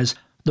Fisheries says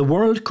the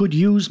world could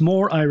use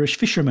more Irish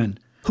fishermen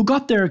who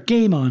got their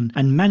game on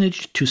and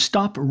managed to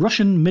stop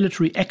Russian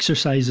military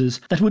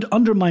exercises that would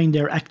undermine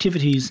their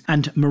activities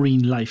and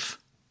marine life.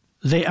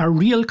 They are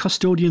real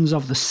custodians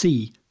of the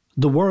sea.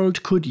 The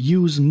world could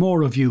use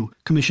more of you,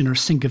 Commissioner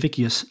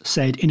Sinkevicius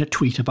said in a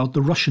tweet about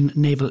the Russian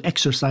naval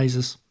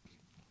exercises.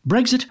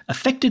 Brexit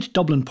affected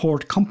Dublin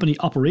Port Company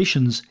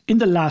operations in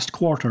the last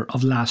quarter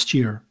of last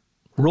year.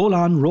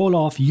 Roll-on,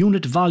 roll-off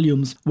unit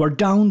volumes were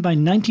down by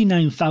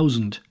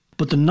 99,000,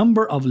 but the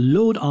number of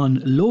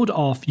load-on,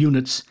 load-off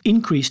units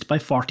increased by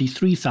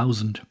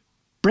 43,000.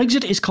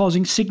 Brexit is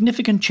causing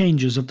significant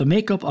changes of the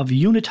makeup of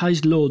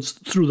unitised loads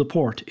through the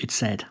port, it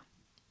said.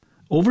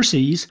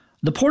 Overseas,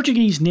 The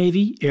Portuguese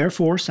Navy, Air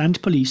Force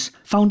and police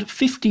found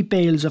 50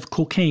 bales of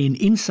cocaine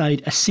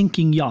inside a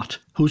sinking yacht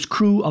whose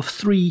crew of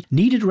 3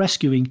 needed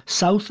rescuing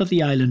south of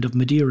the island of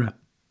Madeira.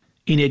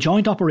 In a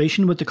joint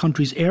operation with the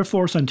country's Air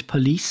Force and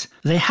police,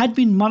 they had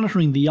been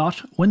monitoring the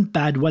yacht when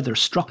bad weather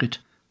struck it.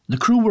 The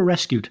crew were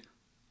rescued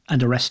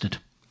and arrested.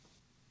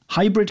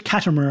 Hybrid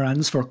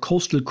catamarans for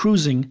coastal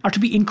cruising are to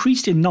be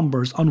increased in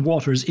numbers on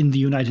waters in the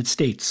United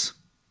States.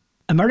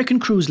 American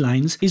Cruise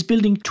Lines is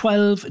building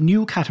 12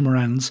 new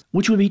catamarans,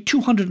 which will be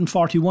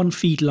 241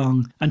 feet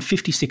long and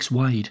 56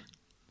 wide.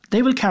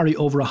 They will carry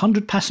over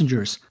 100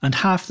 passengers and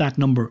half that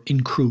number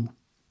in crew.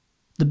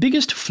 The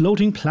biggest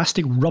floating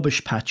plastic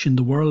rubbish patch in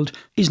the world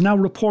is now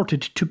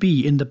reported to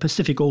be in the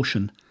Pacific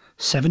Ocean,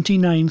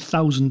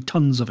 79,000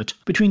 tonnes of it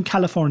between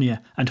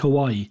California and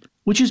Hawaii,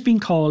 which is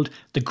being called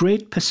the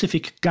Great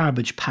Pacific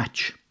Garbage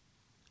Patch.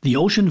 The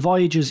Ocean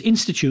Voyages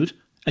Institute,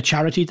 a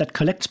charity that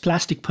collects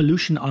plastic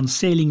pollution on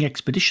sailing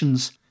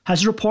expeditions,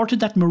 has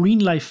reported that marine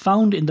life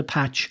found in the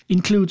patch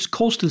includes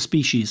coastal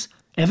species,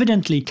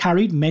 evidently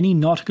carried many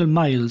nautical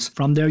miles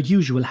from their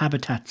usual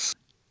habitats.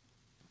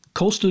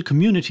 Coastal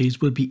communities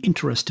will be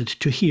interested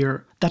to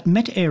hear that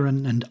Met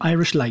Éireann and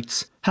Irish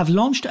Lights have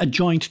launched a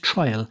joint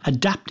trial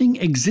adapting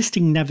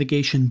existing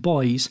navigation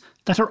buoys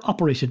that are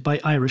operated by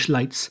Irish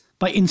Lights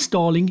by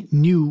installing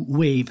new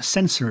wave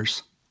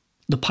sensors.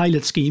 The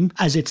pilot scheme,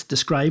 as it's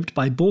described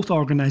by both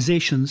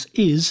organisations,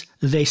 is,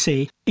 they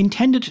say,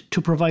 intended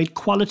to provide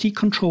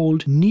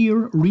quality-controlled,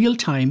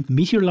 near-real-time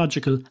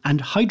meteorological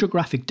and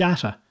hydrographic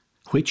data,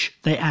 which,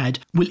 they add,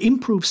 will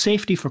improve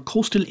safety for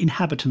coastal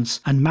inhabitants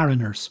and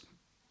mariners.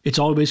 It's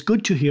always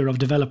good to hear of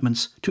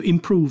developments to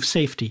improve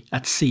safety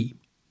at sea.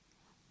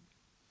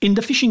 In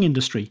the fishing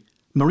industry,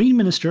 Marine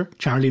Minister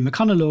Charlie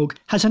McConalogue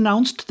has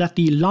announced that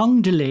the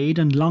long-delayed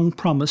and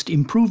long-promised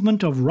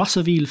improvement of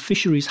Rossaveel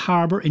Fisheries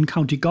Harbour in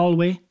County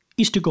Galway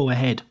is to go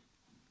ahead.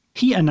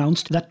 He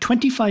announced that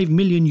 €25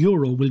 million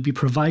will be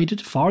provided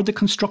for the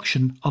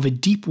construction of a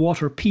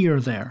deep-water pier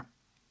there.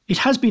 It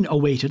has been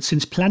awaited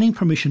since planning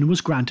permission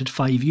was granted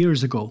 5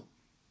 years ago.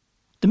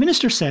 The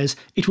Minister says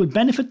it will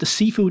benefit the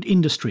seafood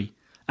industry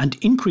and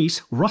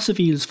increase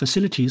Rossaveel's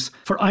facilities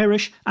for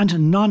Irish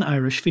and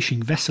non-Irish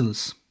fishing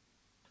vessels.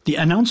 The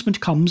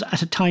announcement comes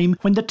at a time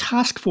when the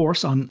Task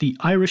Force on the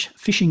Irish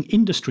fishing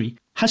industry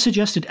has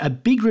suggested a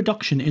big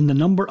reduction in the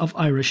number of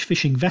Irish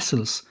fishing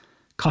vessels,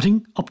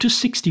 cutting up to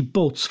 60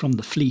 boats from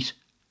the fleet,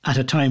 at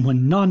a time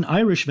when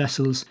non-Irish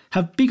vessels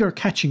have bigger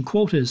catching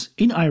quotas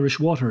in Irish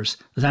waters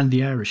than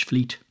the Irish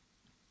fleet.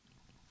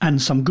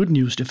 And some good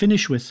news to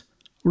finish with.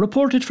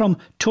 Reported from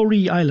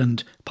Torrey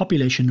Island,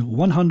 population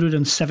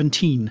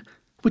 117,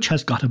 which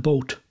has got a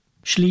boat.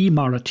 Slí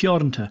Mara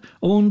Tioranta,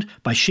 owned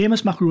by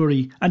Seamus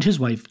McRory and his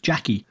wife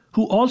Jackie,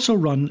 who also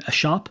run a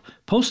shop,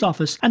 post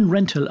office and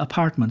rental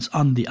apartments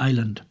on the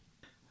island.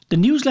 The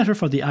newsletter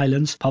for the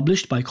islands,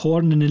 published by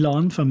Corn and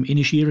Ilan from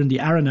Inisheer in the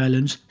Aran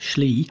Islands,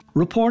 Slí,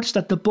 reports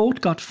that the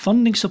boat got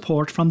funding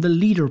support from the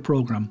LEADER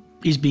programme,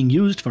 is being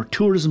used for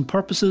tourism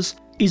purposes,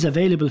 is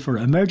available for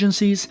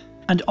emergencies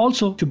and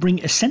also to bring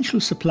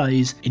essential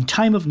supplies in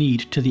time of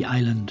need to the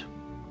island.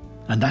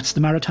 And that's the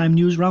Maritime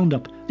News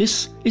Roundup.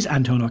 This is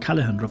Anton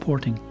O'Callaghan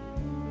reporting.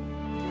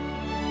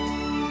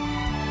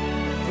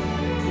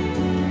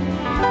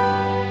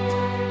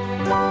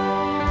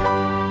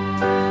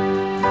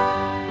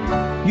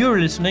 You're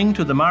listening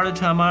to the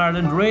Maritime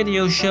Ireland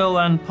radio show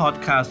and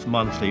podcast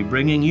monthly,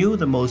 bringing you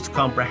the most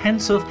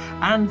comprehensive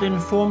and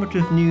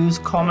informative news,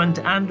 comment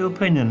and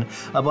opinion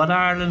about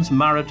Ireland's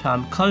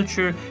maritime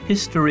culture,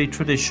 history,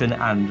 tradition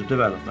and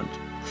development.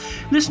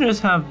 Listeners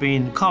have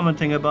been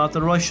commenting about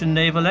the Russian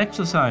naval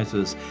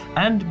exercises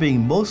and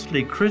being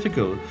mostly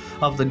critical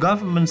of the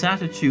government's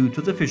attitude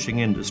to the fishing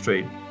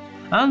industry.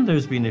 And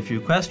there's been a few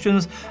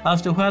questions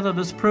as to whether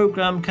this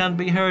programme can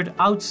be heard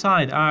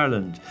outside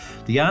Ireland.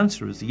 The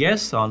answer is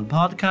yes on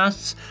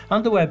podcasts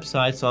and the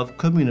websites of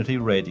community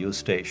radio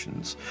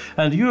stations.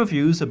 And your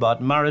views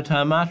about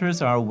maritime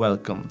matters are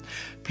welcome.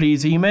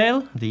 Please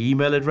email. The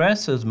email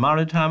address is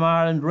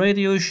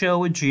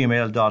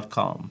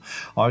maritimeIrelandRadioShow@gmail.com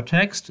or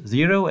text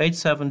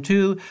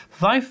 0872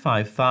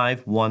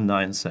 555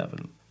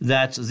 197.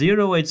 That's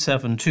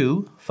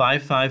 0872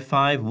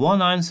 555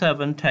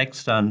 197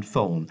 text and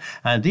phone,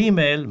 and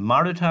email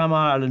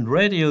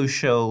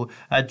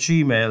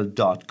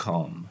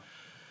maritimeIrelandRadioShow@gmail.com.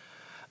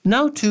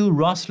 Now to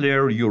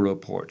Rosslare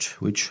Europort,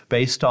 which,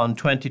 based on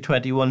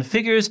 2021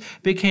 figures,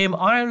 became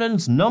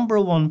Ireland's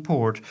 #1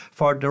 port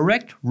for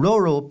direct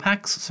Ro-Ro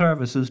Pax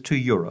services to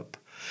Europe.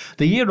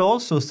 The year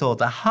also saw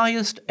the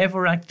highest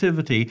ever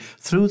activity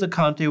through the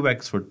County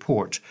Wexford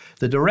port,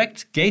 the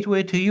direct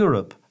gateway to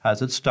Europe,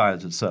 as it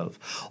styles itself,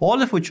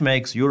 all of which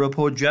makes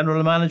Europort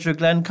General Manager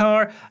Glenn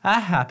Carr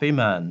a happy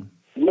man.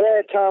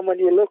 Yeah, Tom, when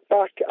you look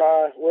back,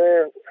 I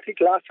think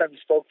last time we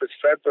spoke was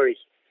February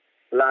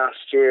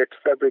last year,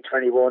 February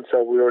 21,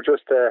 so we were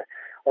just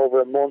over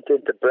a month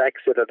into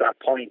Brexit at that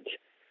point.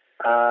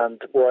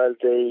 And while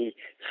the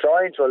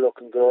signs were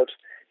looking good,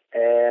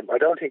 I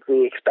don't think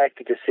we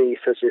expected to see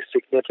such a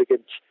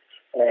significant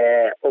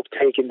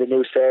uptake in the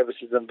new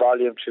services and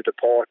volume through the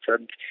port,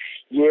 and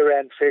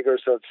year-end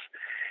figures have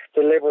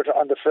delivered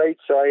on the freight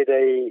side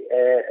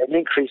an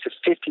increase of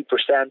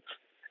 50%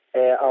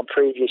 on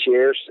previous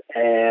years.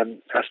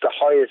 That's the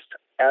highest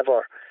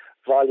ever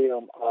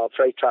volume of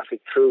freight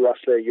traffic through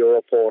Rosslare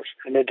Europort,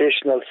 an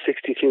additional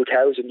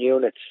 62,000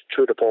 units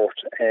through the port,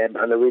 and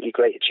a really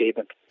great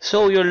achievement.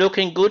 So you're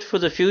looking good for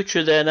the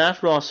future then at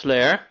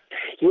Rosslare?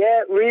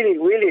 Yeah, really,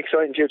 really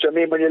exciting future. I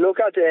mean, when you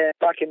look at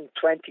back in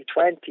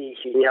 2020,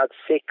 we had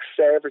 6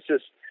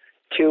 services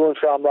to and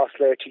from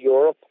Rosslare to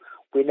Europe.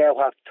 We now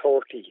have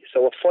 30,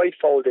 so a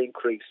 5-fold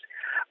increase.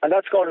 And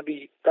that's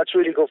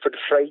really good for the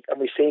freight, and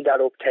we've seen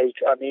that uptake.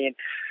 I mean,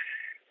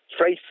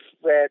 freight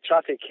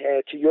traffic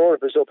to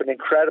Europe is up an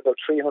incredible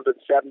 371%,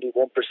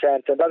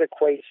 and that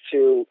equates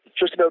to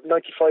just about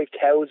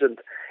 95,000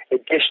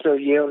 additional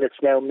units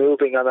now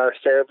moving on our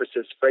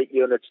services, freight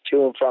units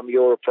to and from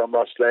Europe from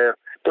Rosslare.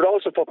 But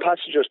also from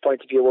passengers'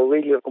 point of view, we're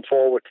really looking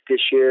forward to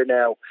this year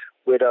now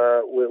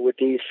with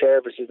these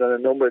services, and a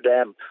number of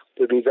them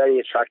will be very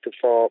attractive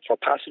for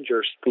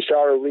passengers. We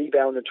saw a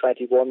rebound in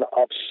 21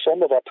 of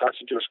some of our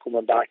passengers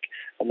coming back.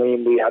 I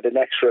mean, we had an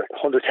extra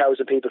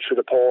 100,000 people through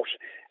the port.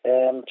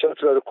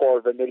 Just about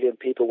 250,000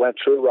 people went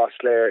through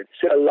Rosslare.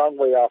 Still a long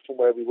way off from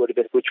where we would have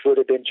been, which would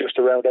have been just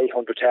around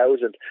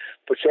 800,000.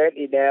 But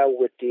certainly now,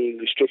 with the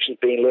restrictions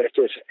being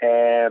lifted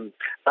and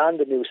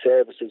the new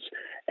services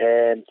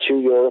to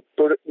Europe,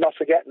 but not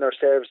forgetting our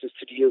services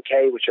to the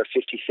UK, which are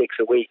 56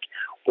 a week,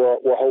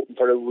 we're hoping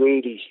for a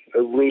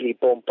really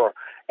bumper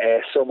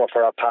summer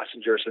for our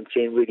passengers and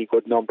seeing really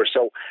good numbers.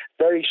 So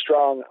very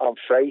strong on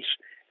freight.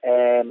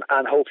 And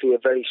hopefully a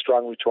very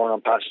strong return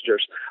on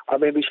passengers. I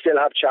mean, we still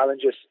have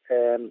challenges,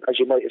 as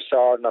you might have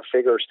saw in our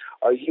figures.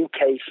 Our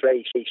UK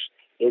freight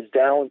is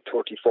down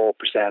 34%,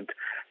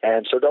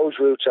 and so those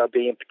routes are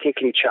being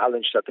particularly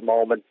challenged at the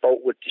moment, both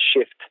with the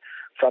shift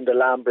from the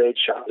land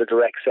bridge on the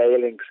direct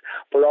sailings,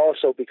 but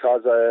also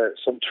because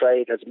some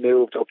trade has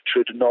moved up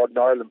through the Northern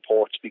Ireland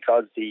ports,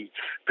 because the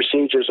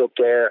procedures up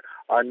there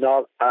are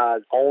not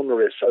as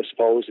onerous, I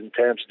suppose, in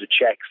terms of the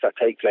checks that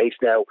take place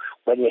now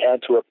when you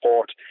enter a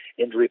port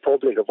in the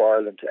Republic of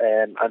Ireland.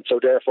 And so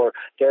therefore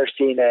they're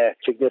seeing a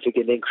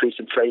significant increase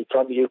in trade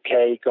from the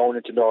UK going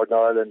into Northern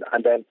Ireland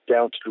and then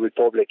down to the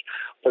Republic.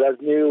 But as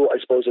new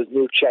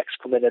checks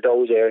come in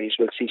those areas,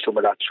 we'll see some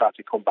of that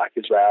traffic come back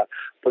as well.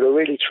 But a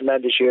really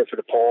tremendous year for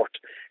the port,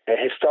 a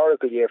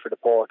historical year for the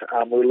port,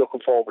 and we're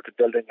looking forward to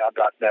building on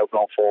that now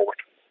going forward.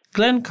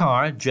 Glenn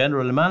Carr,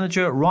 General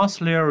Manager,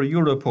 Rosslare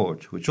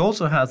Europort, which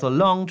also has a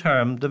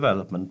long-term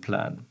development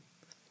plan.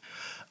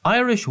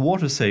 Irish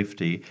Water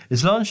Safety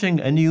is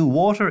launching a new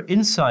Water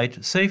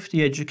Insight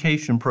Safety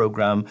Education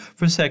programme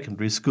for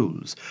secondary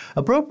schools,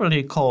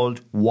 appropriately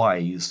called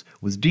WISE.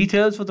 With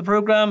details for the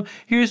programme,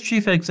 here's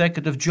Chief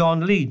Executive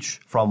John Leach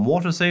from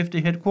Water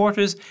Safety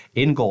Headquarters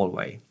in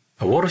Galway.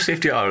 Water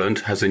Safety Ireland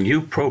has a new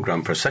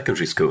programme for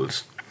secondary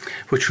schools,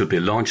 which will be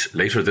launched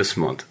later this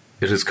month.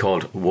 It is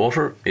called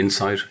Water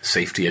Insight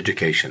Safety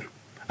Education,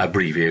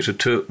 abbreviated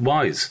to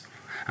WISE,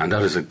 and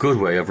that is a good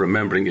way of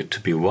remembering it to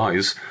be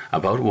wise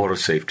about water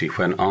safety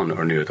when on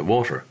or near the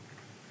water.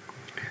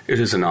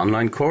 It is an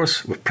online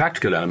course with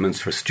practical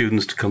elements for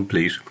students to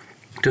complete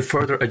to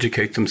further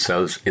educate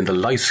themselves in the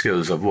life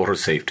skills of water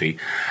safety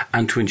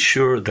and to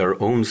ensure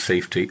their own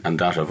safety and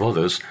that of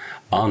others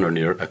on or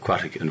near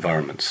aquatic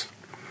environments.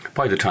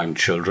 By the time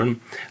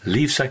children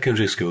leave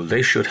secondary school,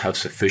 they should have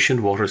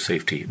sufficient water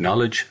safety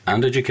knowledge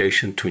and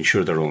education to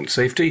ensure their own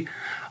safety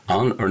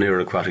on or near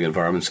aquatic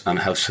environments, and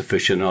have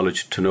sufficient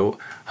knowledge to know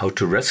how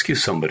to rescue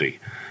somebody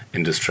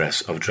in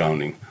distress of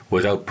drowning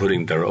without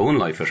putting their own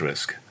life at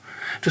risk.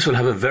 This will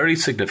have a very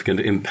significant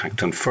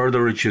impact on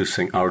further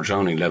reducing our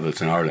drowning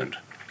levels in Ireland.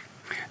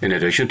 In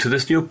addition to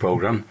this new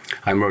programme,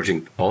 I'm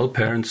urging all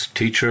parents,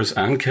 teachers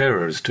and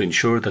carers to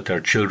ensure that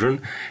their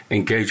children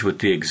engage with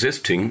the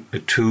existing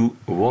 2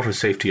 water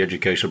safety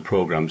education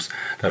programmes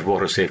that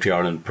Water Safety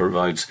Ireland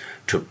provides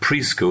to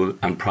preschool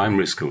and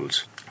primary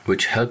schools,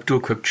 which help to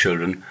equip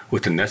children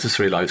with the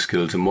necessary life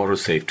skills in water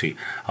safety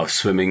of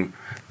swimming,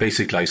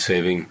 basic life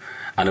saving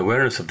and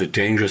awareness of the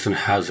dangers and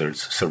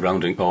hazards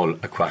surrounding all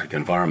aquatic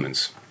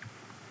environments.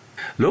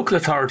 Local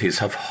authorities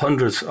have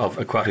hundreds of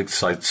aquatic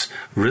sites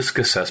risk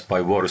assessed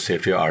by Water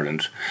Safety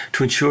Ireland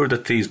to ensure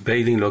that these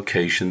bathing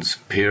locations,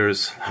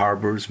 piers,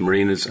 harbours,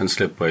 marinas and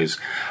slipways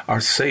are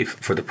safe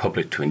for the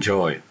public to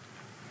enjoy.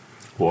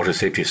 Water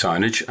safety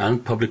signage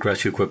and public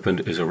rescue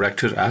equipment is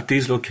erected at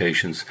these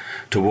locations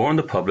to warn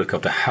the public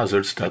of the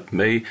hazards that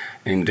may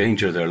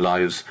endanger their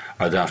lives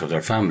or that of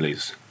their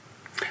families,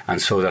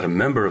 and so that a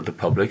member of the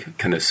public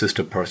can assist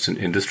a person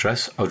in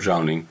distress of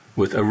drowning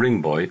with a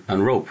ring buoy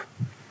and rope.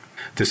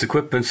 This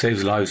equipment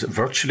saves lives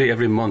virtually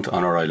every month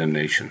on our island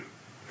nation,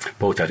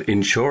 both at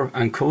inshore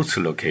and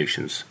coastal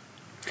locations.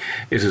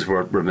 It is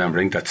worth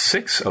remembering that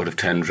 6 out of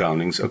 10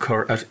 drownings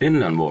occur at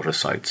inland water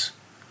sites,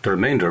 the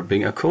remainder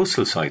being at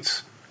coastal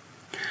sites.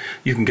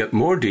 You can get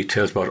more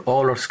details about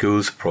all our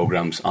schools'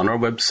 programmes on our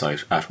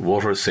website at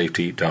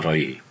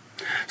watersafety.ie.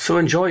 So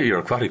enjoy your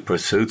aquatic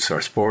pursuits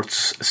or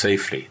sports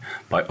safely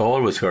by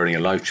always wearing a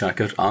life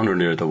jacket on or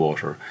near the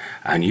water,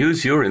 and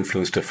use your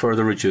influence to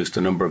further reduce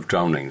the number of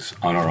drownings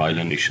on our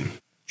island nation.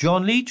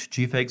 John Leach,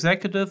 Chief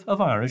Executive of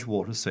Irish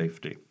Water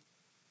Safety.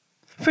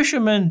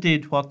 Fishermen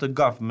did what the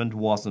government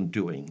wasn't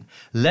doing,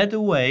 led the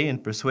way in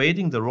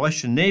persuading the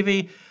Russian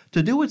Navy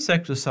to do its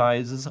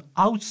exercises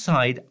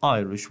outside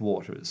Irish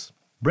waters.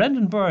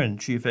 Brendan Byrne,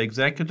 Chief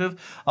Executive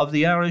of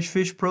the Irish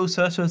Fish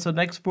Processors and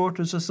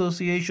Exporters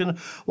Association,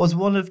 was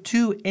one of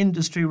two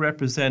industry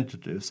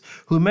representatives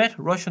who met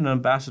Russian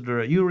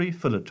Ambassador Yuri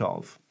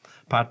Filatov.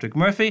 Patrick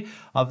Murphy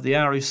of the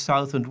Irish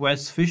South and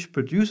West Fish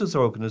Producers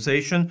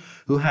Organisation,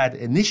 who had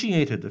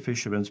initiated the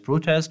fishermen's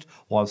protest,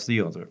 was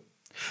the other.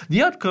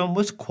 The outcome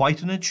was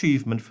quite an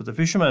achievement for the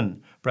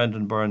fishermen,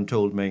 Brendan Byrne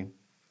told me.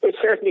 It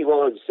certainly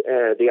was.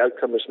 The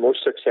outcome was most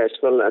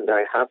successful, and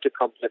I have to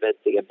compliment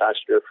the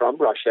ambassador from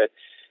Russia,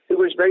 who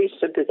was very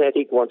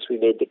sympathetic once we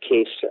made the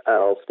case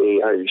of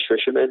the Irish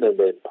fishermen and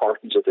the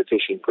importance of the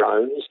fishing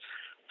grounds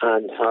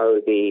and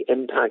how the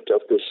impact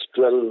of this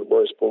drill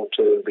was going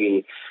to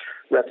be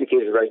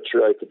replicated right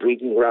throughout the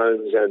breeding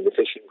grounds and the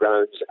fishing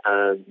grounds.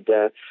 And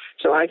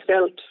so I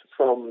felt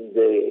from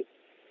the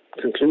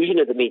conclusion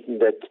of the meeting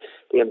that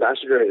the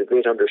ambassador had a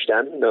great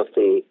understanding of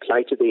the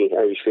plight of the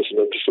Irish fishing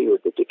industry,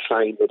 with the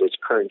decline that it's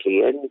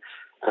currently in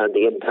and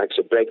the impacts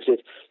of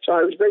Brexit. So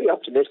I was very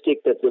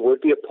optimistic that there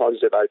would be a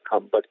positive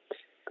outcome. But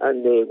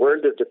in the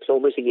world of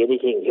diplomacy,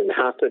 anything can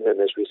happen.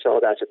 And as we saw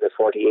that in the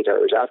 48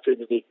 hours after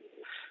the meeting,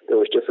 there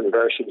was different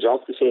versions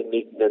of the same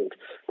meeting. And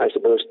I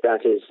suppose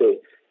that is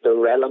the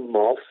realm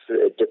of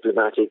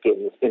diplomatic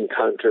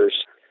encounters.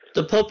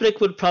 The public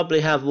would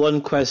probably have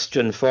one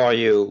question for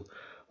you.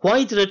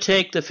 Why did it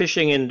take the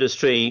fishing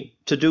industry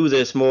to do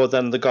this more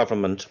than the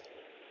government?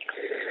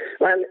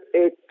 Well,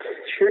 it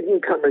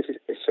shouldn't come as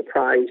a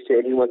surprise to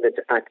anyone that's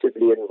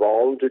actively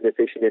involved in the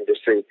fishing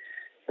industry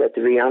that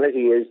the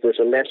reality is there's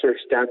a lesser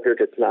standard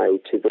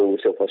applied to those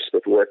of us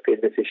that work in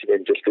the fishing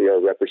industry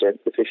or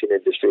represent the fishing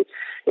industry.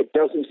 It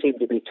doesn't seem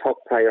to be top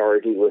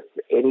priority with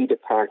any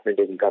department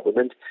in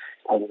government.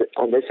 On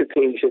this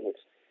occasion,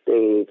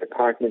 the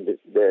department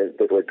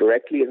that were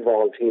directly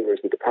involved here is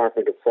the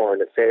Department of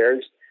Foreign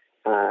Affairs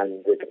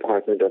and the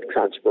Department of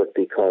Transport,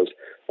 because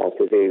of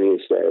the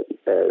various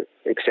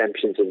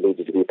exemptions that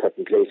needed to be put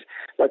in place.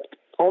 But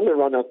on the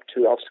run-up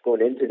to us going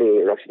into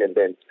the Russian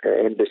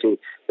embassy,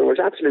 there was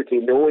absolutely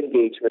no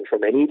engagement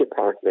from any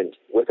department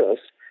with us.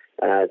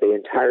 The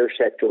entire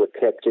sector was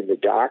kept in the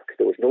dark.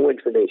 There was no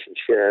information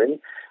sharing.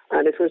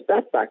 And it was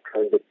that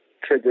background that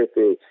triggered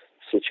the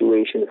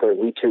situation where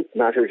we took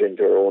matters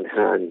into our own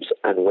hands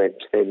and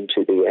went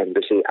into the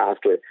embassy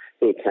after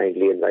they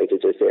kindly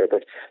invited us there.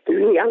 But the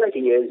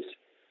reality is,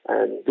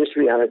 and this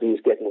reality is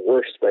getting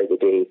worse by the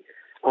day,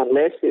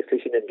 unless the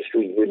fishing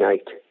industry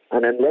unite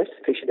and unless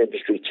the fishing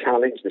industry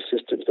challenge the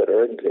systems that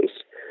are in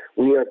place,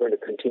 we are going to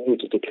continue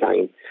to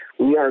decline.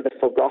 We are the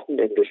forgotten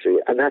industry,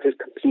 and that is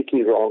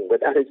completely wrong,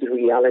 but that is the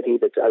reality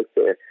that's out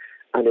there.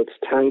 And it's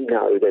time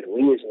now that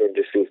we as an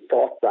industry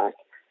fought back.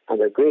 And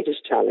our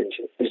greatest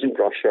challenge isn't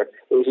Russia,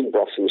 isn't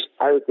Brussels.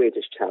 Our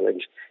greatest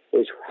challenge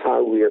is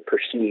how we are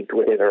perceived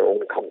within our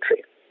own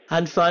country.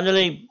 And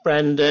finally,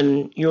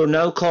 Brendan, you're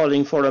now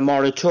calling for a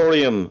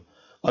moratorium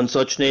on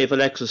such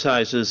naval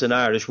exercises in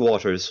Irish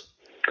waters.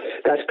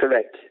 That's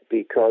correct,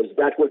 because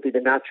that would be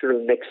the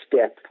natural next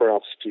step for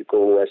us to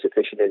go as a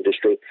fishing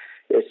industry.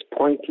 It's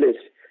pointless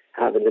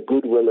having the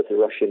goodwill of the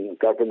Russian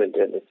government,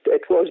 and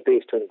it was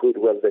based on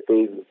goodwill that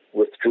they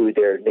withdrew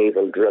their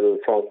naval drill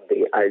from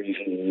the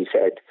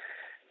IGEZ.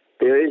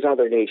 There is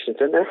other nations,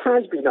 and there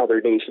has been other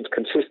nations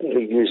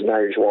consistently using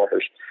Irish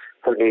waters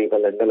for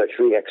naval and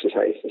military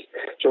exercises.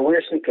 So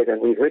we're seeking,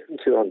 and we've written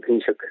to An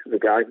Taoiseach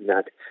regarding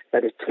that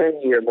a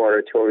 10-year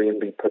moratorium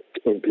be put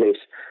in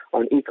place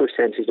on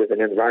eco-sensitive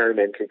and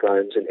environmental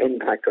grounds and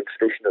impact on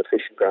traditional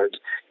fishing grounds,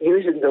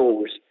 using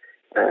those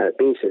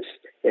basis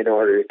in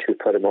order to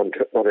put a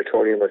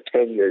moratorium of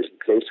 10 years in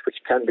place, which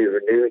can be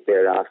renewed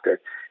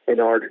thereafter, in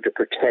order to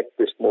protect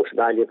this most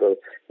valuable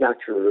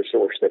natural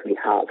resource that we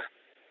have.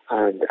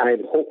 And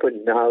I'm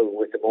hoping now,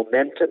 with the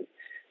momentum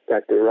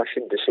that the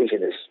Russian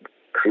decision has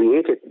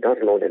created,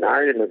 not alone in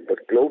Ireland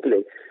but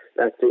globally,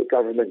 that the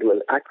government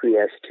will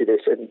acquiesce to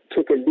this and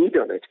take a lead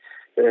on it.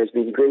 There has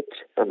been a great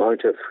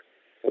amount of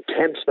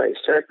attempts by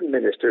certain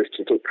ministers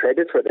to take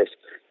credit for this.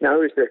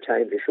 Now is their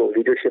time to show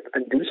leadership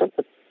and do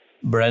something.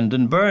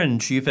 Brendan Byrne,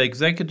 Chief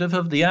Executive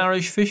of the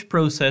Irish Fish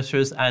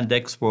Processors and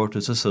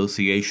Exporters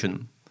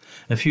Association.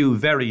 A few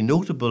very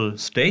notable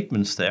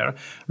statements there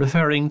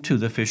referring to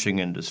the fishing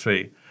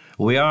industry.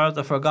 We are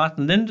the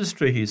forgotten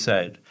industry, he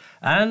said,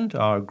 and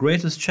our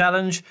greatest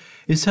challenge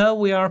is how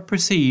we are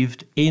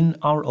perceived in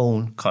our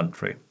own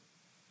country.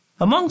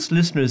 Amongst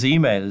listeners'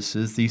 emails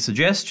is the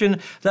suggestion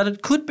that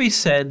it could be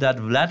said that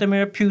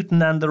Vladimir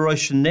Putin and the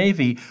Russian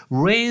Navy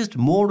raised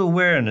more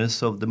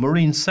awareness of the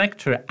marine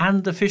sector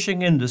and the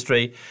fishing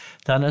industry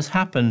than has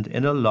happened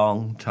in a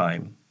long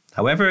time.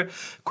 However,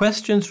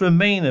 questions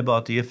remain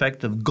about the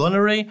effect of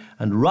gunnery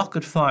and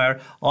rocket fire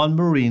on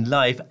marine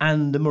life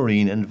and the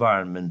marine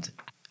environment,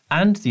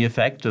 and the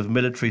effect of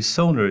military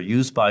sonar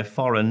used by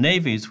foreign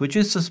navies, which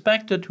is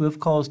suspected to have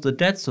caused the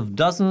deaths of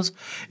dozens,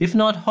 if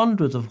not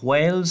hundreds, of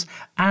whales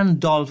and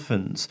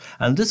dolphins.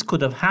 And this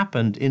could have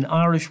happened in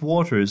Irish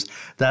waters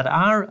that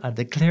are a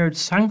declared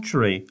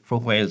sanctuary for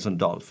whales and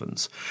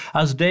dolphins,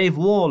 as Dave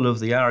Wall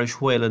of the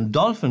Irish Whale and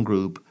Dolphin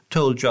Group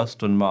told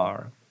Justin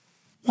Marr.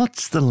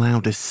 What's the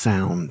loudest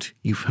sound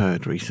you've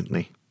heard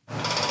recently?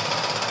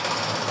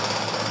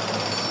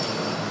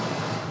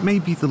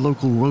 Maybe the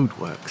local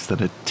roadworks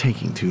that are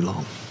taking too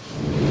long.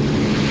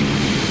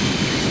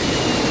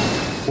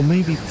 Or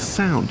maybe the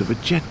sound of a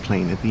jet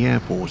plane at the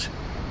airport.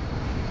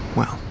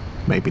 Well,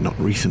 maybe not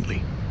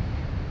recently.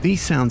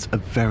 These sounds are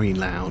very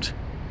loud,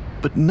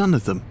 but none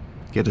of them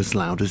get as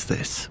loud as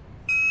this.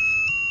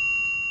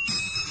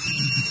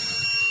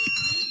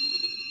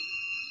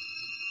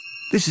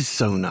 This is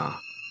sonar.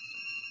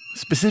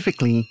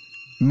 Specifically,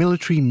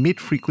 military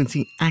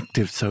mid-frequency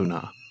active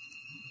sonar.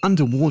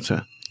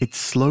 Underwater, its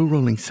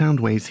slow-rolling sound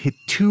waves hit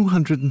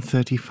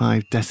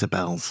 235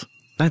 decibels.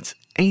 That's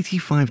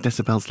 85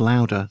 decibels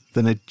louder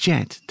than a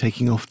jet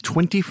taking off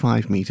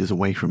 25 meters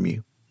away from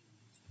you.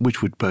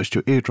 Which would burst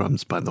your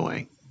eardrums, by the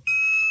way.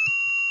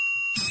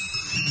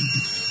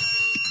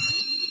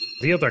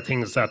 The other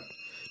things that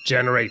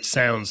generate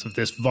sounds of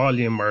this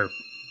volume are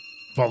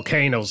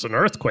volcanoes and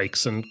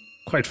earthquakes, and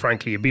quite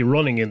frankly, you'd be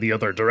running in the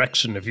other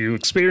direction if you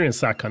experience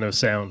that kind of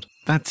sound.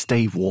 That's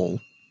Dave Wall,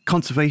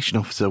 Conservation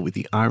Officer with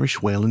the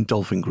Irish Whale and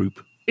Dolphin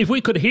Group. If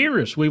we could hear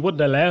it, we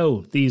wouldn't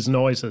allow these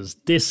noises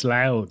this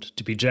loud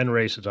to be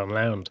generated on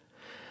land.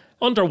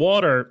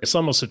 Underwater, it's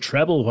almost a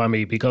treble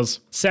whammy because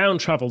sound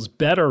travels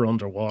better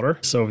underwater.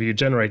 So if you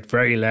generate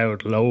very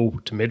loud, low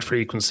to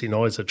mid-frequency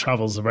noise, it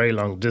travels a very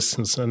long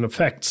distance and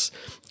affects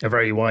a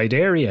very wide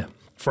area.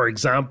 For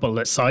example,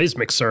 a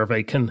seismic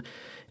survey can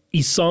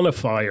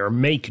esonify or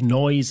make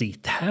noisy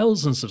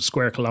thousands of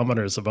square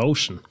kilometres of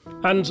ocean.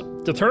 And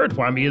the third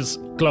whammy is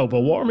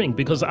global warming,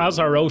 because as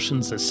our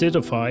oceans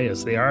acidify,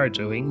 as they are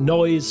doing,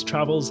 noise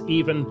travels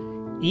even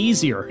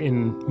easier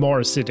in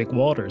more acidic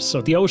waters.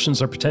 So the oceans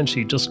are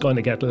potentially just going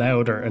to get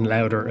louder and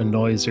louder and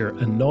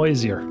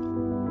noisier.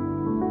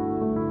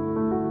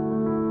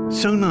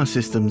 Sonar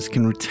systems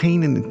can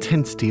retain an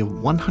intensity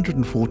of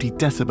 140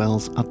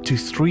 decibels up to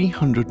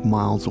 300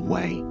 miles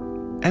away.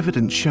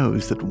 Evidence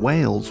shows that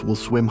whales will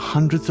swim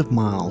hundreds of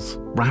miles,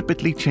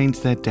 rapidly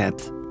change their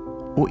depth,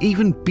 or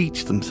even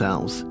beach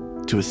themselves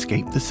to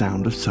escape the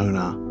sound of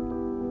sonar.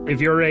 If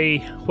you're a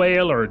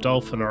whale or a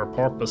dolphin or a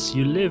porpoise,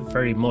 you live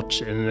very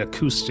much in an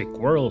acoustic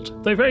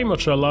world. They very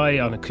much rely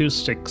on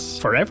acoustics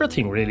for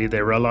everything, really.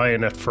 They rely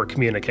on it for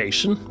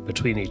communication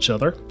between each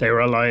other. They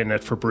rely on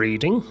it for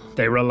breeding.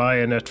 They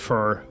rely on it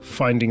for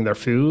finding their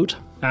food.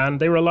 And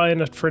they rely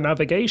on it for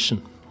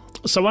navigation.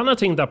 So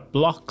anything that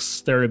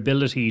blocks their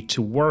ability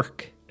to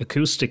work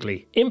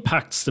acoustically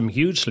impacts them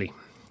hugely.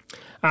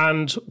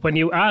 And when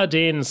you add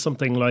in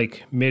something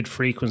like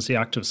mid-frequency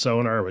active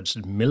sonar, which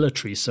is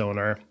military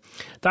sonar,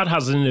 that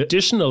has an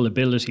additional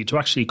ability to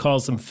actually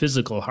cause them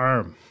physical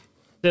harm.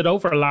 It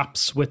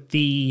overlaps with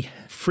the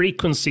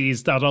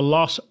frequencies that a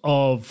lot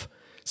of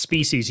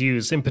species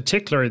use, in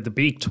particular the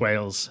beaked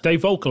whales. They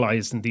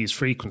vocalize in these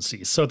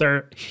frequencies, so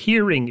their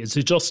hearing is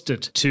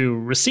adjusted to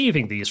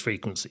receiving these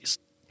frequencies.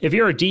 If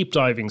you're a deep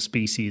diving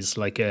species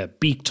like a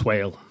beaked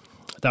whale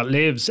that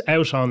lives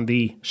out on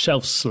the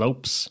shelf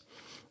slopes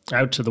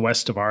out to the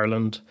west of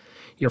Ireland,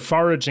 you're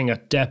foraging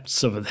at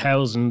depths of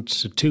 1,000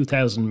 to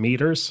 2,000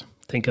 metres.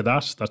 Think of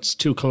that. That's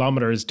 2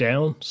 kilometres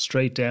down,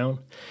 straight down.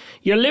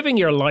 You're living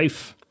your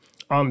life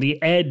on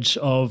the edge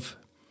of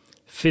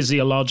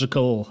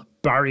physiological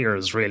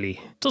barriers, really.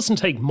 It doesn't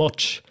take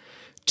much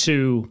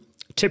to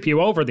tip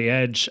you over the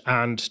edge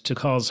and to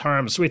cause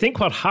harm. So we think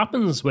what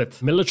happens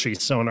with military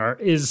sonar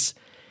is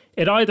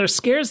it either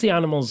scares the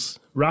animals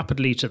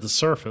rapidly to the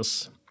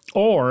surface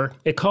or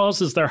it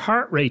causes their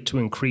heart rate to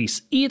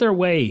increase. Either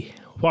way,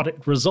 what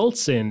it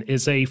results in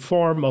is a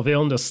form of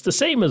illness, the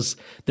same as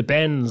the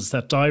bends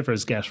that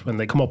divers get when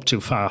they come up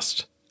too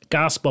fast.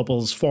 Gas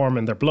bubbles form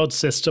in their blood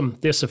system.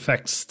 This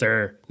affects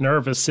their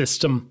nervous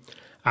system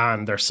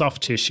and their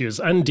soft tissues.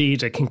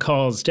 Indeed, it can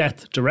cause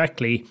death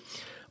directly,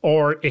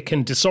 or it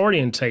can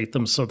disorientate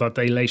them so that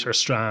they later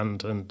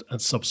strand and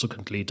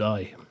subsequently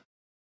die.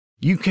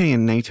 UK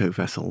and NATO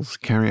vessels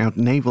carry out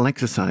naval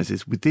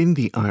exercises within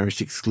the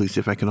Irish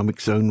Exclusive Economic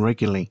Zone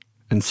regularly,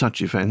 and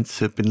such events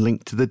have been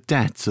linked to the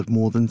deaths of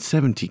more than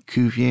 70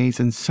 Cuviers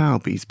and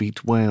Sowerby's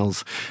beaked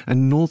whales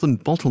and northern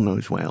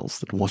bottlenose whales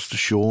that washed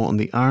ashore on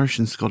the Irish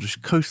and Scottish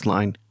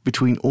coastline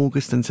between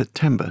August and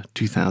September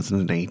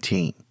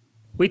 2018.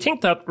 We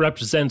think that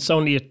represents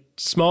only a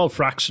small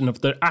fraction of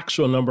the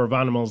actual number of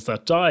animals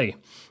that die.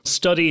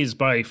 Studies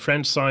by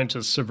French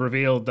scientists have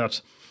revealed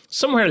that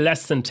somewhere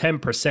less than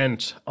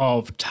 10%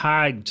 of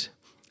tagged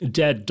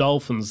dead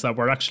dolphins that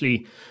were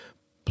actually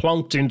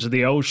plunked into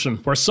the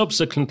ocean were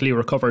subsequently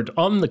recovered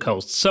on the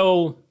coast.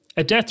 So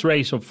A death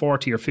rate of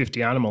 40 or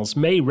 50 animals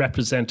may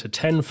represent a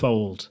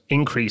tenfold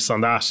increase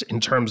on that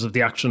in terms of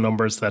the actual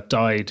numbers that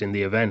died in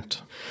the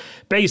event.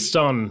 Based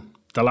on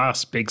the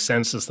last big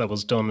census that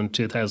was done in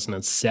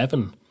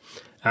 2007,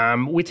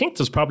 we think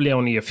there's probably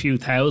only a few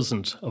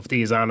thousand of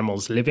these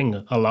animals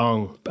living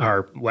along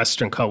our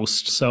western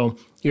coast. So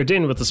you're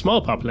dealing with a small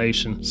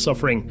population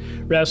suffering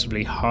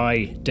relatively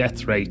high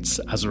death rates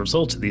as a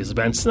result of these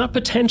events. And that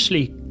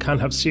potentially can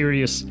have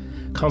serious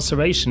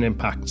conservation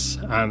impacts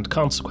and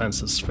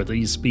consequences for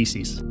these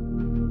species.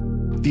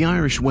 The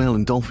Irish Whale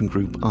and Dolphin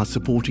Group are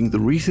supporting the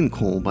recent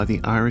call by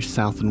the Irish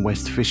South and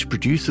West Fish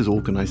Producers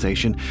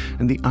Organisation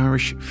and the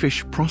Irish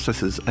Fish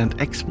Processors and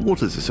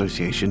Exporters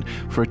Association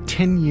for a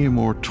 10-year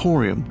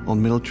moratorium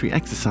on military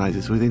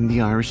exercises within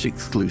the Irish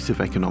Exclusive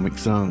Economic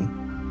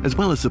Zone. As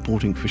well as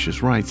supporting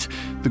fishers' rights,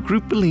 the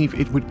group believe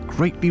it would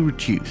greatly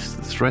reduce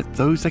the threat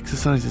those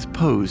exercises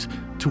pose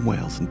to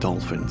whales and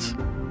dolphins.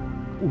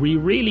 We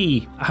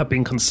really have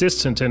been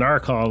consistent in our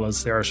call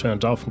as the Irish Whale and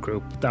Dolphin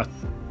Group that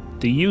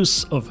the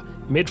use of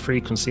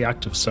mid-frequency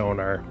active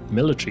sonar,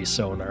 military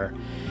sonar,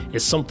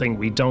 is something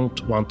we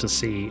don't want to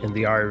see in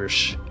the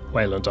Irish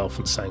Whale and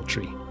Dolphin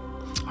Sanctuary.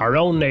 Our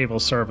own naval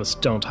service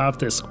don't have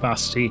this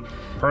capacity.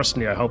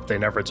 Personally, I hope they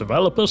never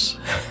develop it.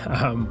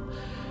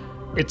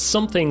 It's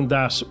something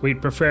that we'd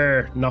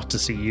prefer not to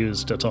see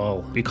used at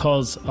all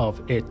because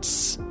of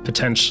its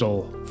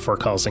potential for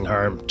causing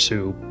harm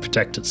to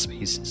protected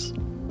species.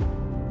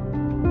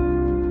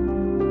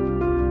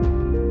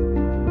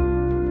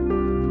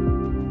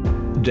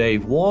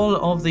 Dave Wall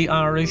of the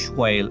Irish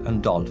Whale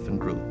and Dolphin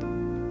Group.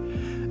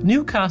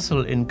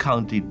 Newcastle in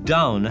County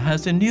Down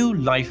has a new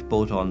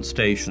lifeboat on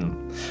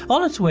station.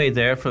 On its way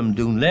there from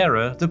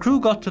Dunleary, the crew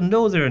got to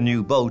know their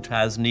new boat,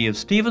 as Niamh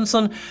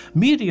Stevenson,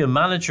 media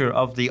manager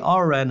of the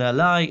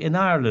RNLI in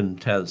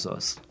Ireland, tells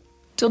us.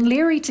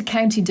 Dunleary to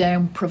County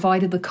Down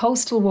provided the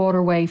coastal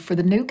waterway for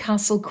the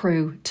Newcastle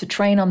crew to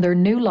train on their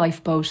new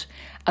lifeboat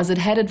as it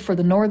headed for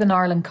the Northern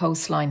Ireland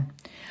coastline.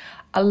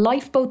 A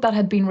lifeboat that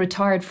had been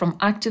retired from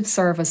active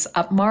service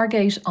at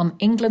Margate on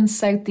England's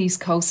southeast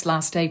coast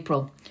last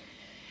April.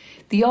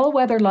 The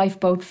all-weather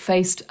lifeboat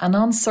faced an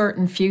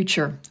uncertain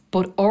future,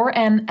 but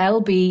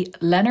RNLB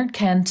Leonard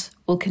Kent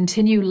will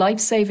continue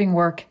life-saving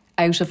work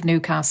out of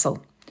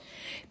Newcastle.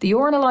 The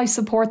RNLI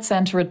Support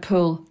Centre at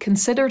Poole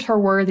considered her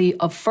worthy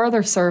of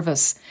further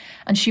service,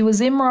 and she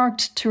was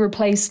earmarked to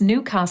replace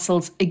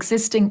Newcastle's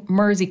existing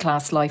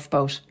Mersey-class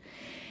lifeboat.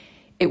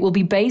 It will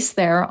be based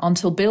there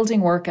until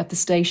building work at the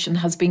station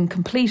has been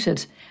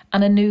completed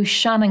and a new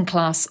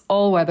Shannon-class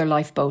all-weather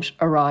lifeboat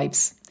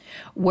arrives.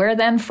 Where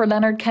then for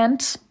Leonard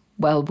Kent?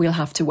 Well, we'll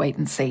have to wait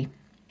and see.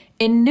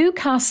 In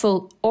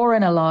Newcastle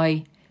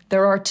RNLI,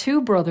 there are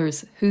two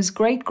brothers whose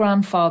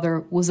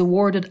great-grandfather was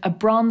awarded a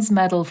bronze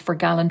medal for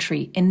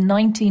gallantry in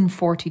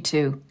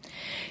 1942.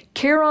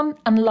 Kieran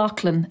and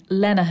Lachlan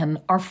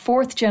Lenihan are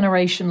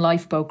fourth-generation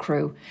lifeboat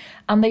crew,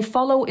 and they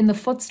follow in the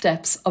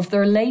footsteps of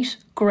their late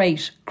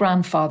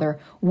great-grandfather,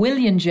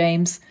 William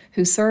James,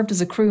 who served as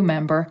a crew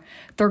member,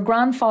 their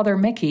grandfather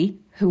Mickey,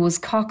 who was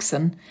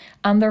coxswain,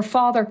 and their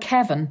father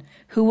Kevin,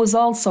 who was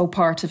also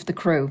part of the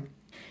crew.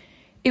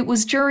 It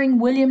was during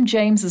William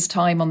James's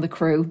time on the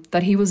crew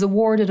that he was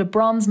awarded a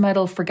bronze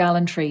medal for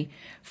gallantry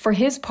for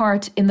his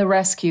part in the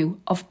rescue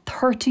of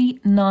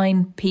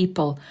 39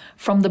 people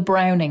from the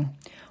Browning,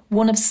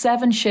 one of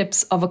 7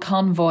 ships of a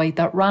convoy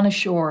that ran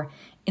ashore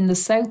in the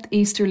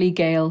southeasterly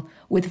gale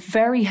with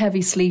very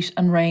heavy sleet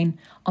and rain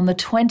on the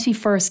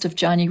 21st of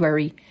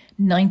January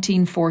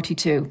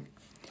 1942.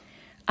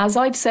 As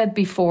I've said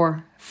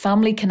before,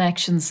 family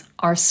connections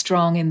are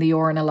strong in the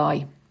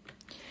RNLI.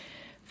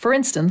 For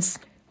instance,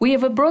 we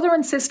have a brother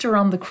and sister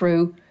on the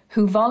crew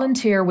who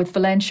volunteer with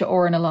Valentia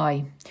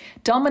RNLI,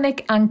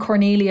 Dominic and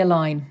Cornelia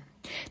Line.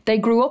 They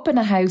grew up in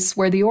a house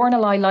where the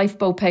RNLI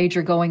lifeboat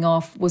pager going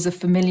off was a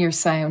familiar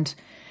sound,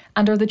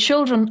 and are the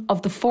children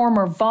of the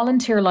former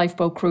volunteer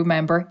lifeboat crew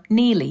member,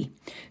 Neely,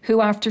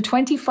 who after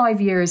 25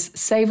 years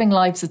saving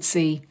lives at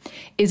sea,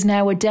 is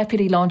now a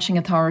deputy launching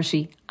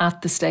authority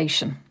at the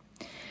station.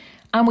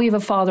 And we have a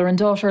father and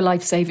daughter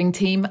life-saving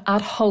team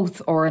at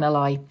Howth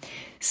RNLI.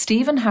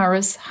 Stephen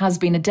Harris has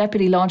been a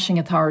deputy launching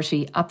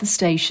authority at the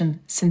station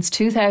since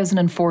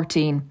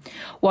 2014,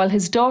 while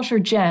his daughter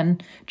Jen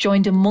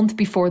joined a month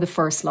before the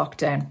first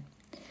lockdown.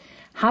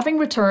 Having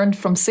returned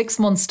from 6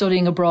 months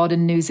studying abroad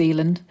in New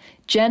Zealand,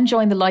 Jen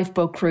joined the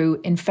lifeboat crew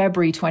in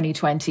February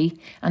 2020,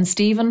 and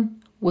Stephen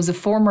was a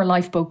former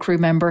lifeboat crew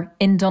member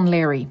in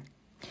Dunleary.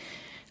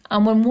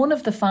 And when one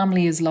of the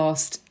family is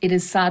lost, it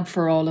is sad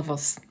for all of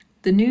us.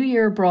 The new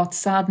year brought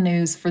sad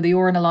news for the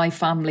RNLI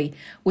family,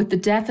 with the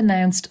death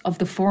announced of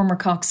the former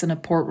coxswain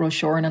at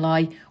Portrush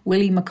RNLI,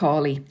 Willie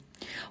Macaulay.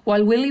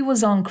 While Willie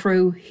was on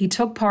crew, he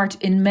took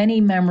part in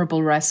many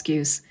memorable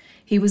rescues.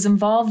 He was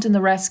involved in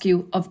the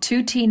rescue of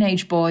 2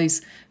 teenage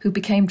boys who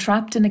became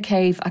trapped in a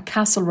cave at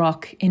Castle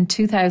Rock in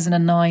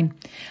 2009,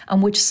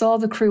 and which saw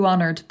the crew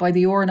honoured by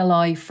the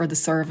RNLI for the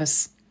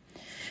service.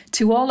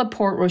 To all at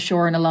Portrush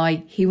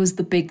RNLI, he was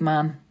the big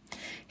man.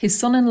 His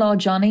son-in-law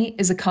Johnny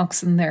is a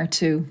coxswain there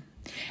too.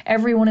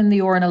 Everyone in the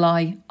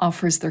RNLI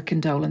offers their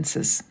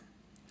condolences.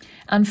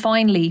 And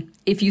finally,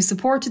 if you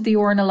supported the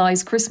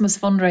RNLI's Christmas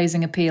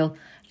fundraising appeal,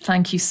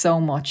 thank you so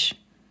much.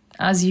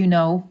 As you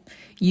know,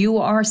 you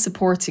are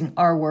supporting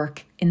our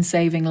work in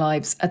saving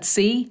lives at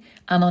sea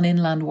and on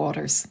inland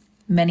waters.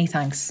 Many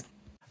thanks.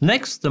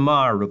 Next, the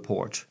Marr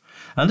report.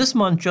 And this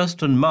month,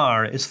 Justin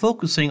Marr is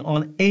focusing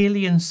on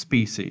alien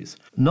species,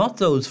 not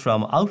those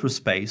from outer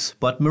space,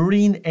 but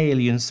marine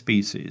alien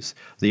species,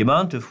 the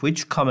amount of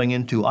which coming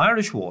into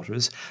Irish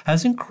waters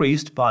has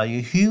increased by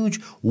a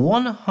huge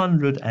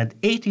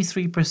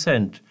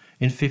 183%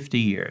 in 50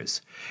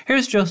 years.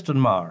 Here's Justin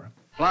Marr.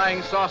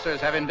 Flying saucers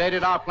have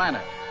invaded our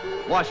planet.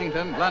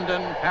 Washington,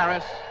 London,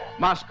 Paris,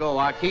 Moscow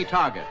are key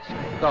targets.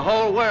 The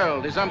whole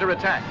world is under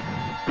attack.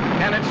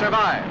 Can it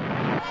survive?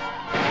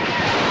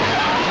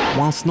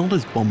 Whilst not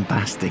as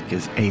bombastic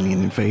as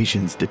alien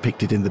invasions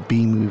depicted in the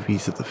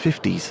B-movies of the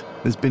 50s,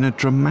 there's been a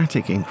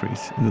dramatic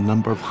increase in the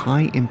number of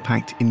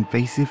high-impact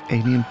invasive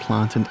alien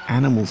plant and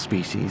animal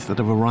species that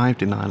have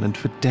arrived in Ireland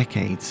for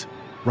decades,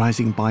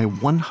 rising by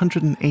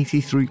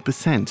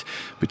 183%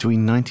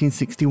 between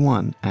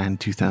 1961 and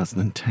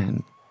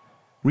 2010.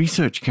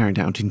 Research carried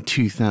out in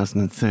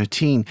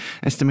 2013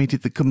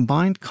 estimated the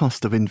combined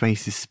cost of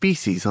invasive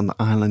species on the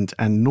island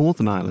and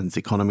Northern Ireland's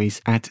economies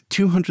at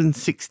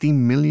 €260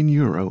 million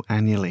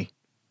annually.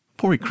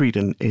 Pori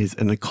Creedon is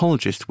an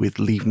ecologist with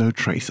Leave No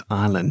Trace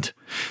Ireland,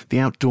 the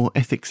outdoor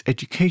ethics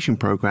education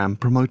programme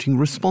promoting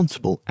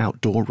responsible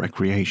outdoor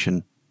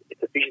recreation.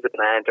 It's a species of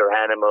plant or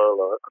animal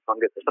or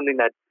fungus or something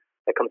that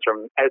comes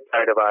from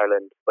outside of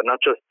Ireland, but not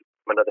just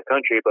from another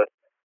country, but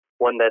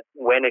one that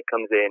when it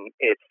comes in,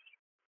 it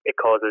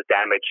causes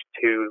damage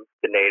to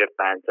the native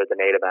plants or the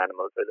native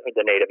animals or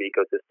the native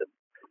ecosystem.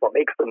 What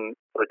makes them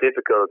so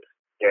difficult,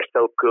 they're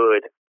so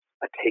good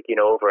at taking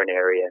over an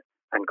area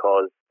and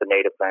cause the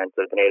native plants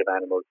or the native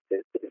animals to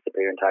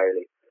disappear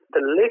entirely. The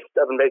list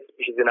of invasive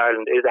species in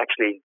Ireland is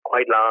actually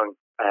quite long,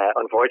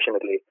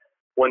 unfortunately.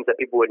 Ones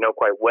that people would know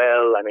quite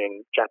well. I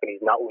mean,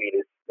 Japanese knotweed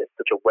is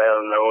such a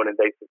well-known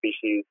invasive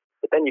species.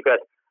 But then you've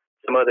got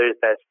some others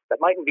that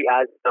mightn't be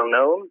as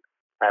well-known,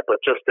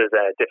 but just as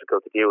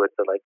difficult to deal with,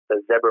 so like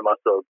the zebra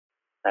mussel,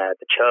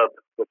 the chub,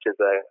 which is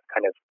a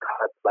kind of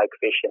carp-like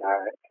fish in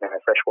our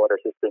freshwater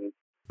system.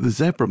 The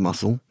zebra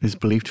mussel is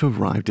believed to have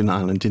arrived in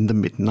Ireland in the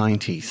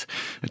mid-90s,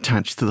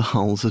 attached to the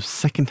hulls of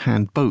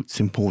second-hand boats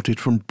imported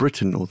from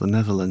Britain or the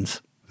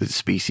Netherlands. The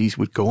species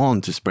would go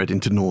on to spread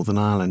into Northern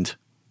Ireland.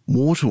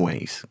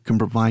 Waterways can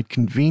provide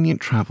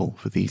convenient travel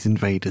for these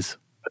invaders.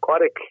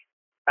 Aquatic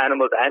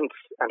animals and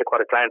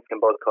aquatic plants can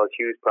both cause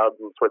huge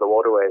problems for the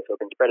waterways, so it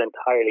can spread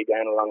entirely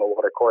down along a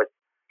water course.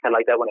 And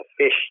like that, when a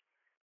fish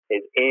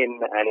is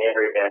in an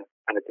area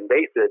and it's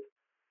invasive,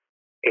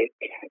 it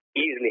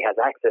easily has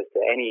access to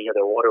any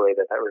other waterway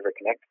that river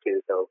connects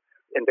to. So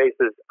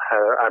invasives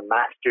are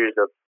masters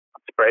of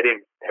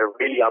spreading. They're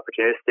really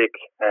opportunistic.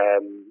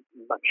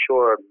 I'm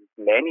sure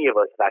many of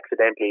us have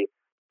accidentally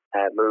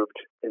moved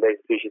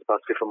invasive species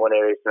possibly from one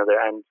area to another,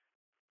 and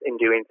in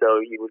doing so,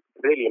 you would be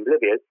completely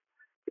oblivious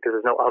because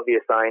there's no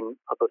obvious sign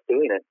of us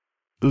doing it.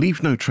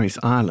 Leave No Trace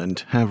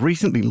Ireland have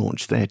recently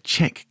launched their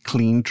Check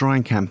Clean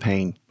Dry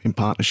campaign in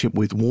partnership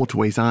with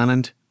Waterways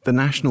Ireland, the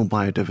National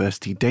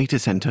Biodiversity Data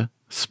Centre,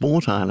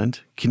 Sport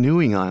Ireland,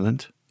 Canoeing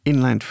Ireland,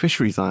 Inland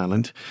Fisheries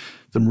Ireland,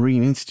 the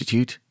Marine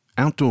Institute,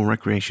 Outdoor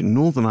Recreation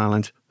Northern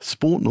Ireland,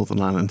 Sport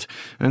Northern Ireland,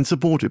 and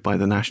supported by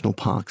the National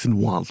Parks and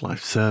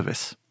Wildlife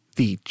Service.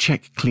 The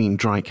Check Clean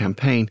Dry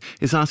campaign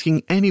is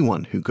asking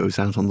anyone who goes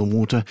out on the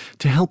water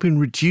to help in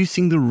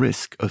reducing the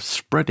risk of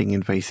spreading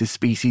invasive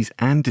species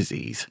and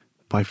disease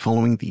by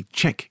following the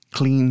Check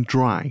Clean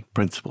Dry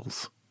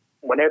principles.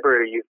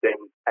 Whenever you've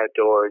been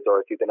outdoors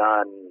or if you've been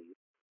on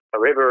a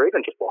river or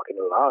even just walking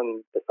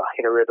along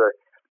beside a river,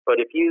 but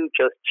if you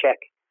just check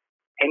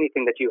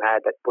anything that you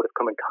had that would have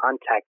come in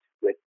contact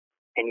with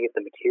any of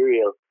the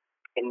material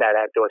in that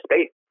outdoor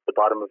space, the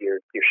bottom of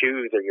your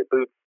shoes or your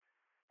boots,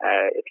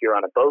 if you're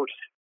on a boat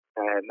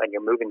and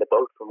you're moving the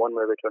boat from one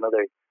river to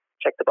another,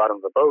 check the bottom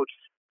of the boat.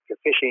 If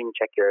you're fishing,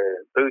 check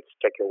your boots,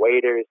 check your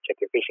waders, check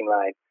your fishing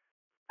line.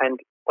 And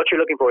what you're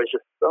looking for is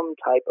just some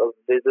type of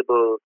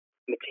visible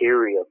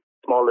material,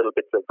 small little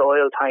bits of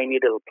soil,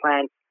 tiny little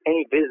plants,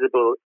 any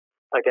visible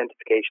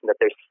identification that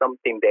there's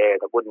something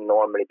there that wouldn't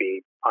normally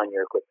be on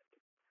your equipment.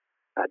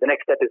 The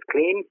next step is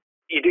clean.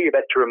 You do your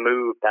best to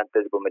remove that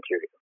visible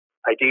material.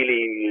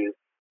 Ideally, you use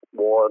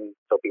warm,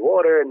 soapy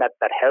water, and that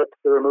helps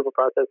the removal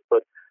process.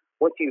 But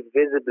once you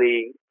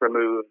visibly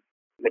remove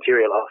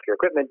material off your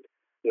equipment,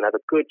 you'll have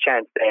a good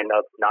chance then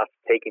of not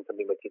taking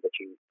something with you that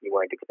you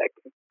weren't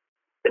expecting.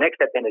 The next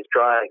step then is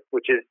dry,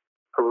 which is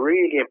a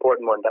really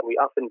important one that we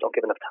often don't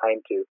give enough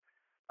time to.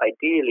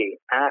 Ideally,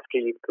 after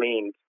you've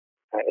cleaned,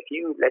 if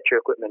you let your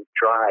equipment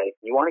dry,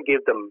 you want to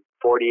give them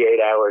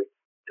 48 hours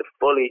to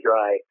fully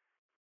dry.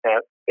 Now,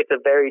 it's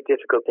a very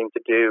difficult thing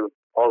to do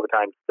all the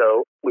time.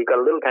 So we've got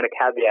a little kind of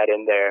caveat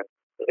in there.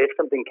 If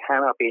something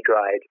cannot be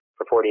dried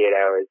for 48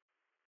 hours,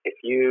 if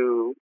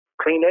you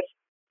clean it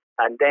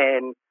and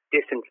then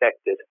disinfect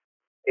it,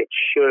 it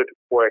should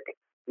work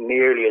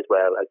nearly as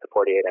well as the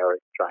 48-hour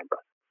drying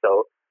process.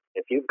 So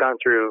if you've gone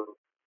through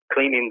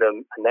cleaning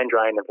them and then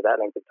drying them for that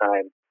length of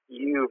time,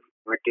 you've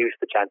reduced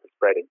the chance of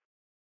spreading.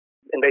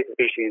 Invasive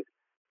species,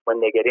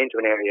 when they get into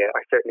an area,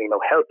 are certainly no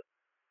help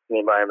in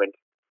the environment.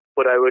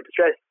 But I would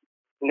stress,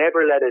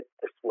 never let it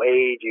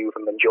dissuade you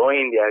from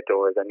enjoying the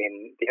outdoors. I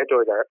mean, the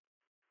outdoors are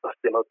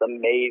the most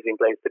amazing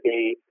place to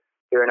be.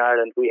 Here in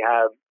Ireland, we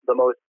have the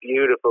most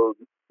beautiful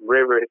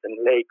rivers and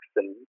lakes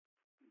and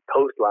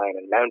coastline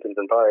and mountains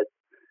and forests.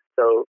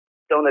 So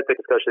don't let the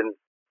discussions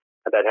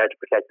about how to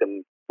protect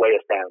them weigh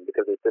us down,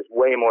 because there's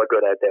way more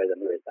good out there than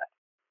there is bad.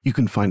 You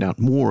can find out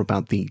more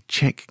about the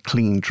Check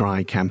Clean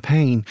Dry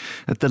campaign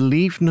at the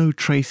Leave No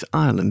Trace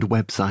Ireland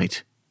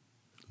website,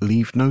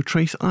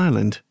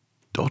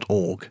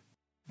 leavenotraceireland.org.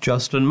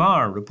 Justin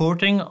Marr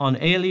reporting on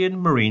alien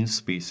marine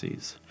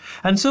species.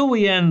 And so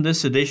we end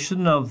this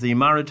edition of the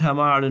Maritime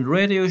Ireland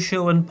radio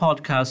show and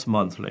podcast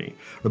monthly,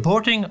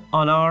 reporting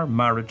on our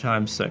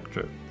maritime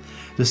sector.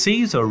 The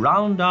seas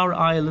around our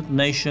island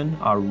nation,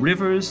 our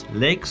rivers,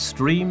 lakes,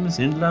 streams,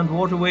 inland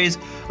waterways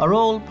are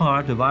all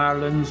part of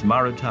Ireland's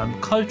maritime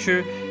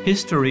culture,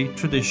 history,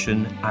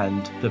 tradition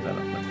and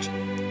development.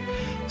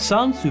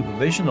 Sound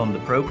supervision on the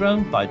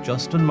programme by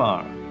Justin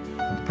Marr.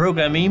 The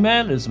programme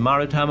email is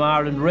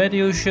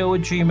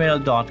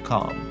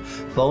maritimeIrelandRadioShow@gmail.com.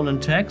 Phone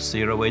and text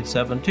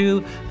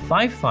 0872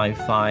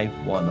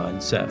 555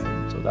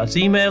 197. So that's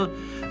email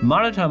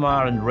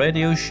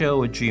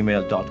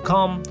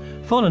maritimeIrelandRadioShow@gmail.com.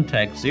 Phone and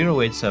text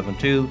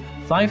 0872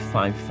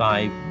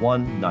 555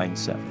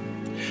 197.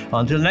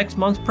 Until next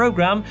month's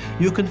programme,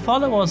 you can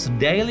follow us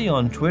daily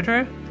on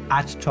Twitter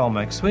 @Tom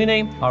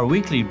McSweeney. Our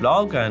weekly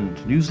blog and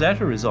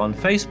newsletter is on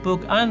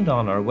Facebook and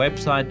on our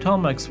website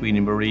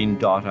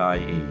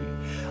tommcsweeneymarine.ie.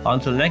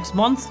 Until next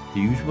month,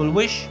 the usual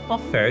wish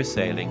of fair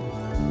sailing.